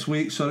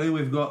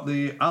 we've got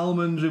the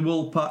Almondry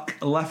Woolpack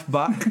left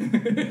back,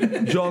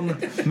 John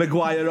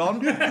Maguire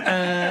on.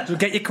 So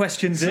get your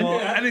questions in. So,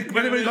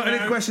 anybody got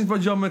any questions for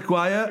John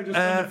Maguire? Just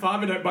on the 5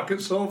 minute back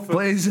at Salford.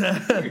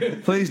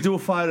 Please do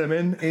fire him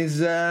in.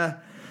 He's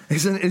a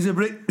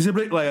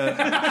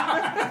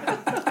bricklayer.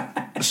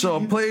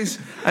 So please,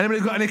 anybody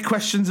got any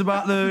questions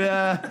about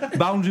the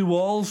boundary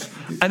walls,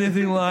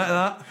 anything like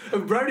that?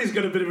 Brownie's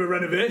got a bit of a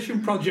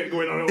renovation project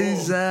going on at home.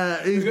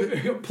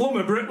 We've got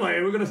plumber,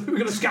 bricklayer. We're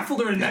gonna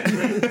scaffold her in next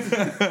week.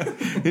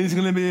 He's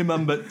going to be a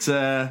man, but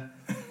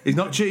he's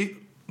not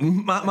cheap.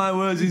 Mark my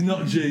words, he's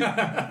not cheap.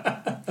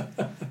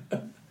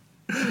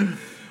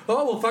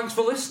 Oh well, thanks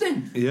for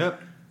listening.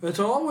 Yep. As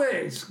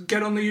always,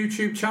 get on the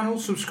YouTube channel,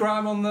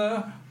 subscribe on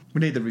there.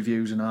 We need the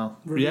reviews and all.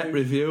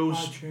 Reviews.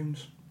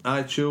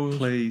 iTunes.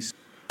 Please.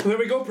 Well, there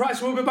we go,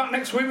 Price. We'll be back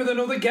next week with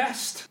another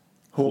guest.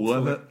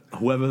 Whoever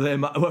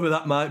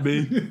that might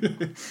be.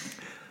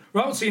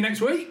 Right, we'll see you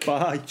next week.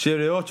 Bye.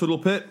 Cheerio, Tuddle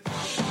Pip.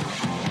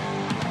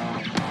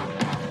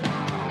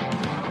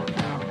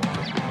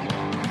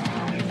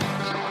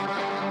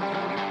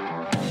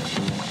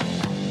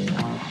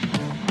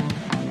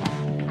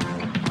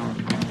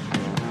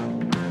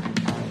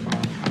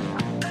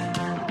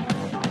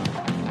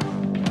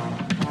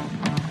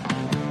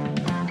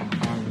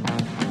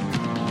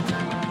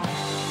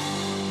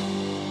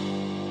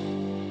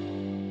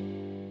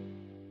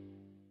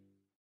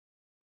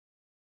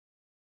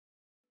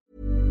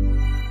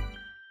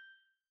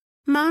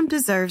 Mom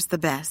deserves the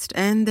best,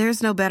 and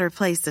there's no better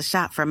place to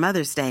shop for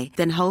Mother's Day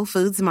than Whole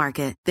Foods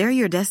Market. They're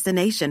your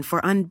destination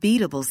for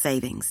unbeatable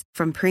savings,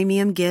 from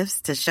premium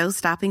gifts to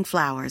show-stopping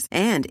flowers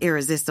and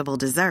irresistible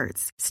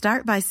desserts.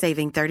 Start by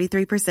saving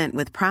 33%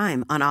 with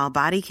Prime on all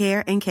body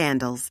care and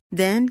candles.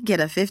 Then get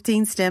a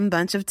 15-stem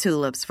bunch of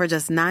tulips for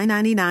just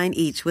 $9.99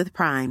 each with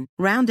Prime.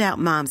 Round out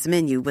Mom's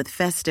menu with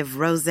festive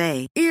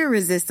rosé,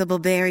 irresistible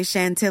berry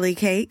chantilly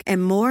cake,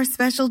 and more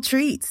special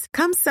treats.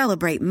 Come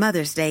celebrate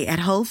Mother's Day at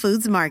Whole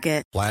Foods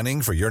Market.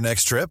 Planning for your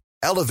next trip?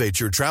 Elevate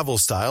your travel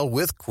style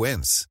with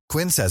Quince.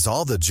 Quince has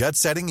all the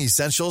jet-setting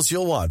essentials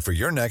you'll want for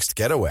your next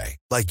getaway,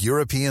 like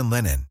European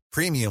linen,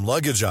 premium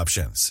luggage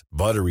options,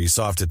 buttery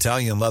soft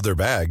Italian leather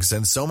bags,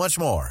 and so much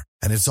more.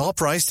 And it's all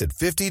priced at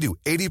 50 to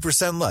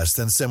 80% less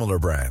than similar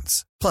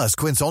brands. Plus,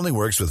 Quince only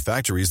works with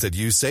factories that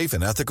use safe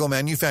and ethical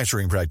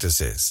manufacturing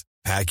practices.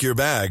 Pack your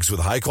bags with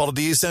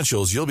high-quality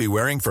essentials you'll be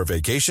wearing for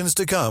vacations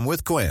to come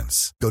with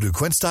Quince. Go to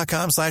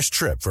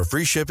quince.com/trip for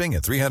free shipping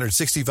and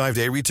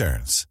 365-day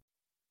returns.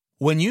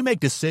 When you make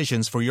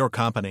decisions for your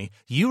company,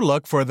 you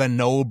look for the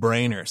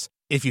no-brainers.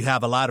 If you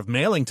have a lot of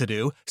mailing to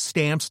do,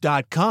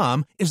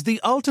 Stamps.com is the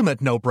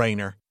ultimate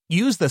no-brainer.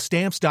 Use the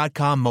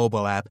Stamps.com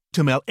mobile app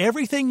to mail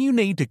everything you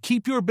need to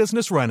keep your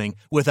business running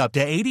with up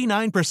to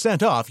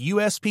 89% off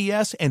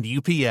USPS and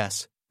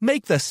UPS.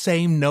 Make the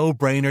same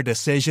no-brainer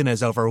decision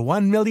as over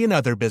 1 million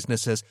other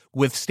businesses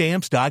with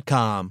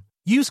Stamps.com.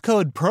 Use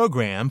code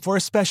PROGRAM for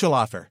a special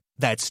offer.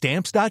 That's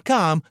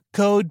Stamps.com,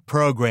 code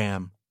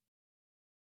PROGRAM.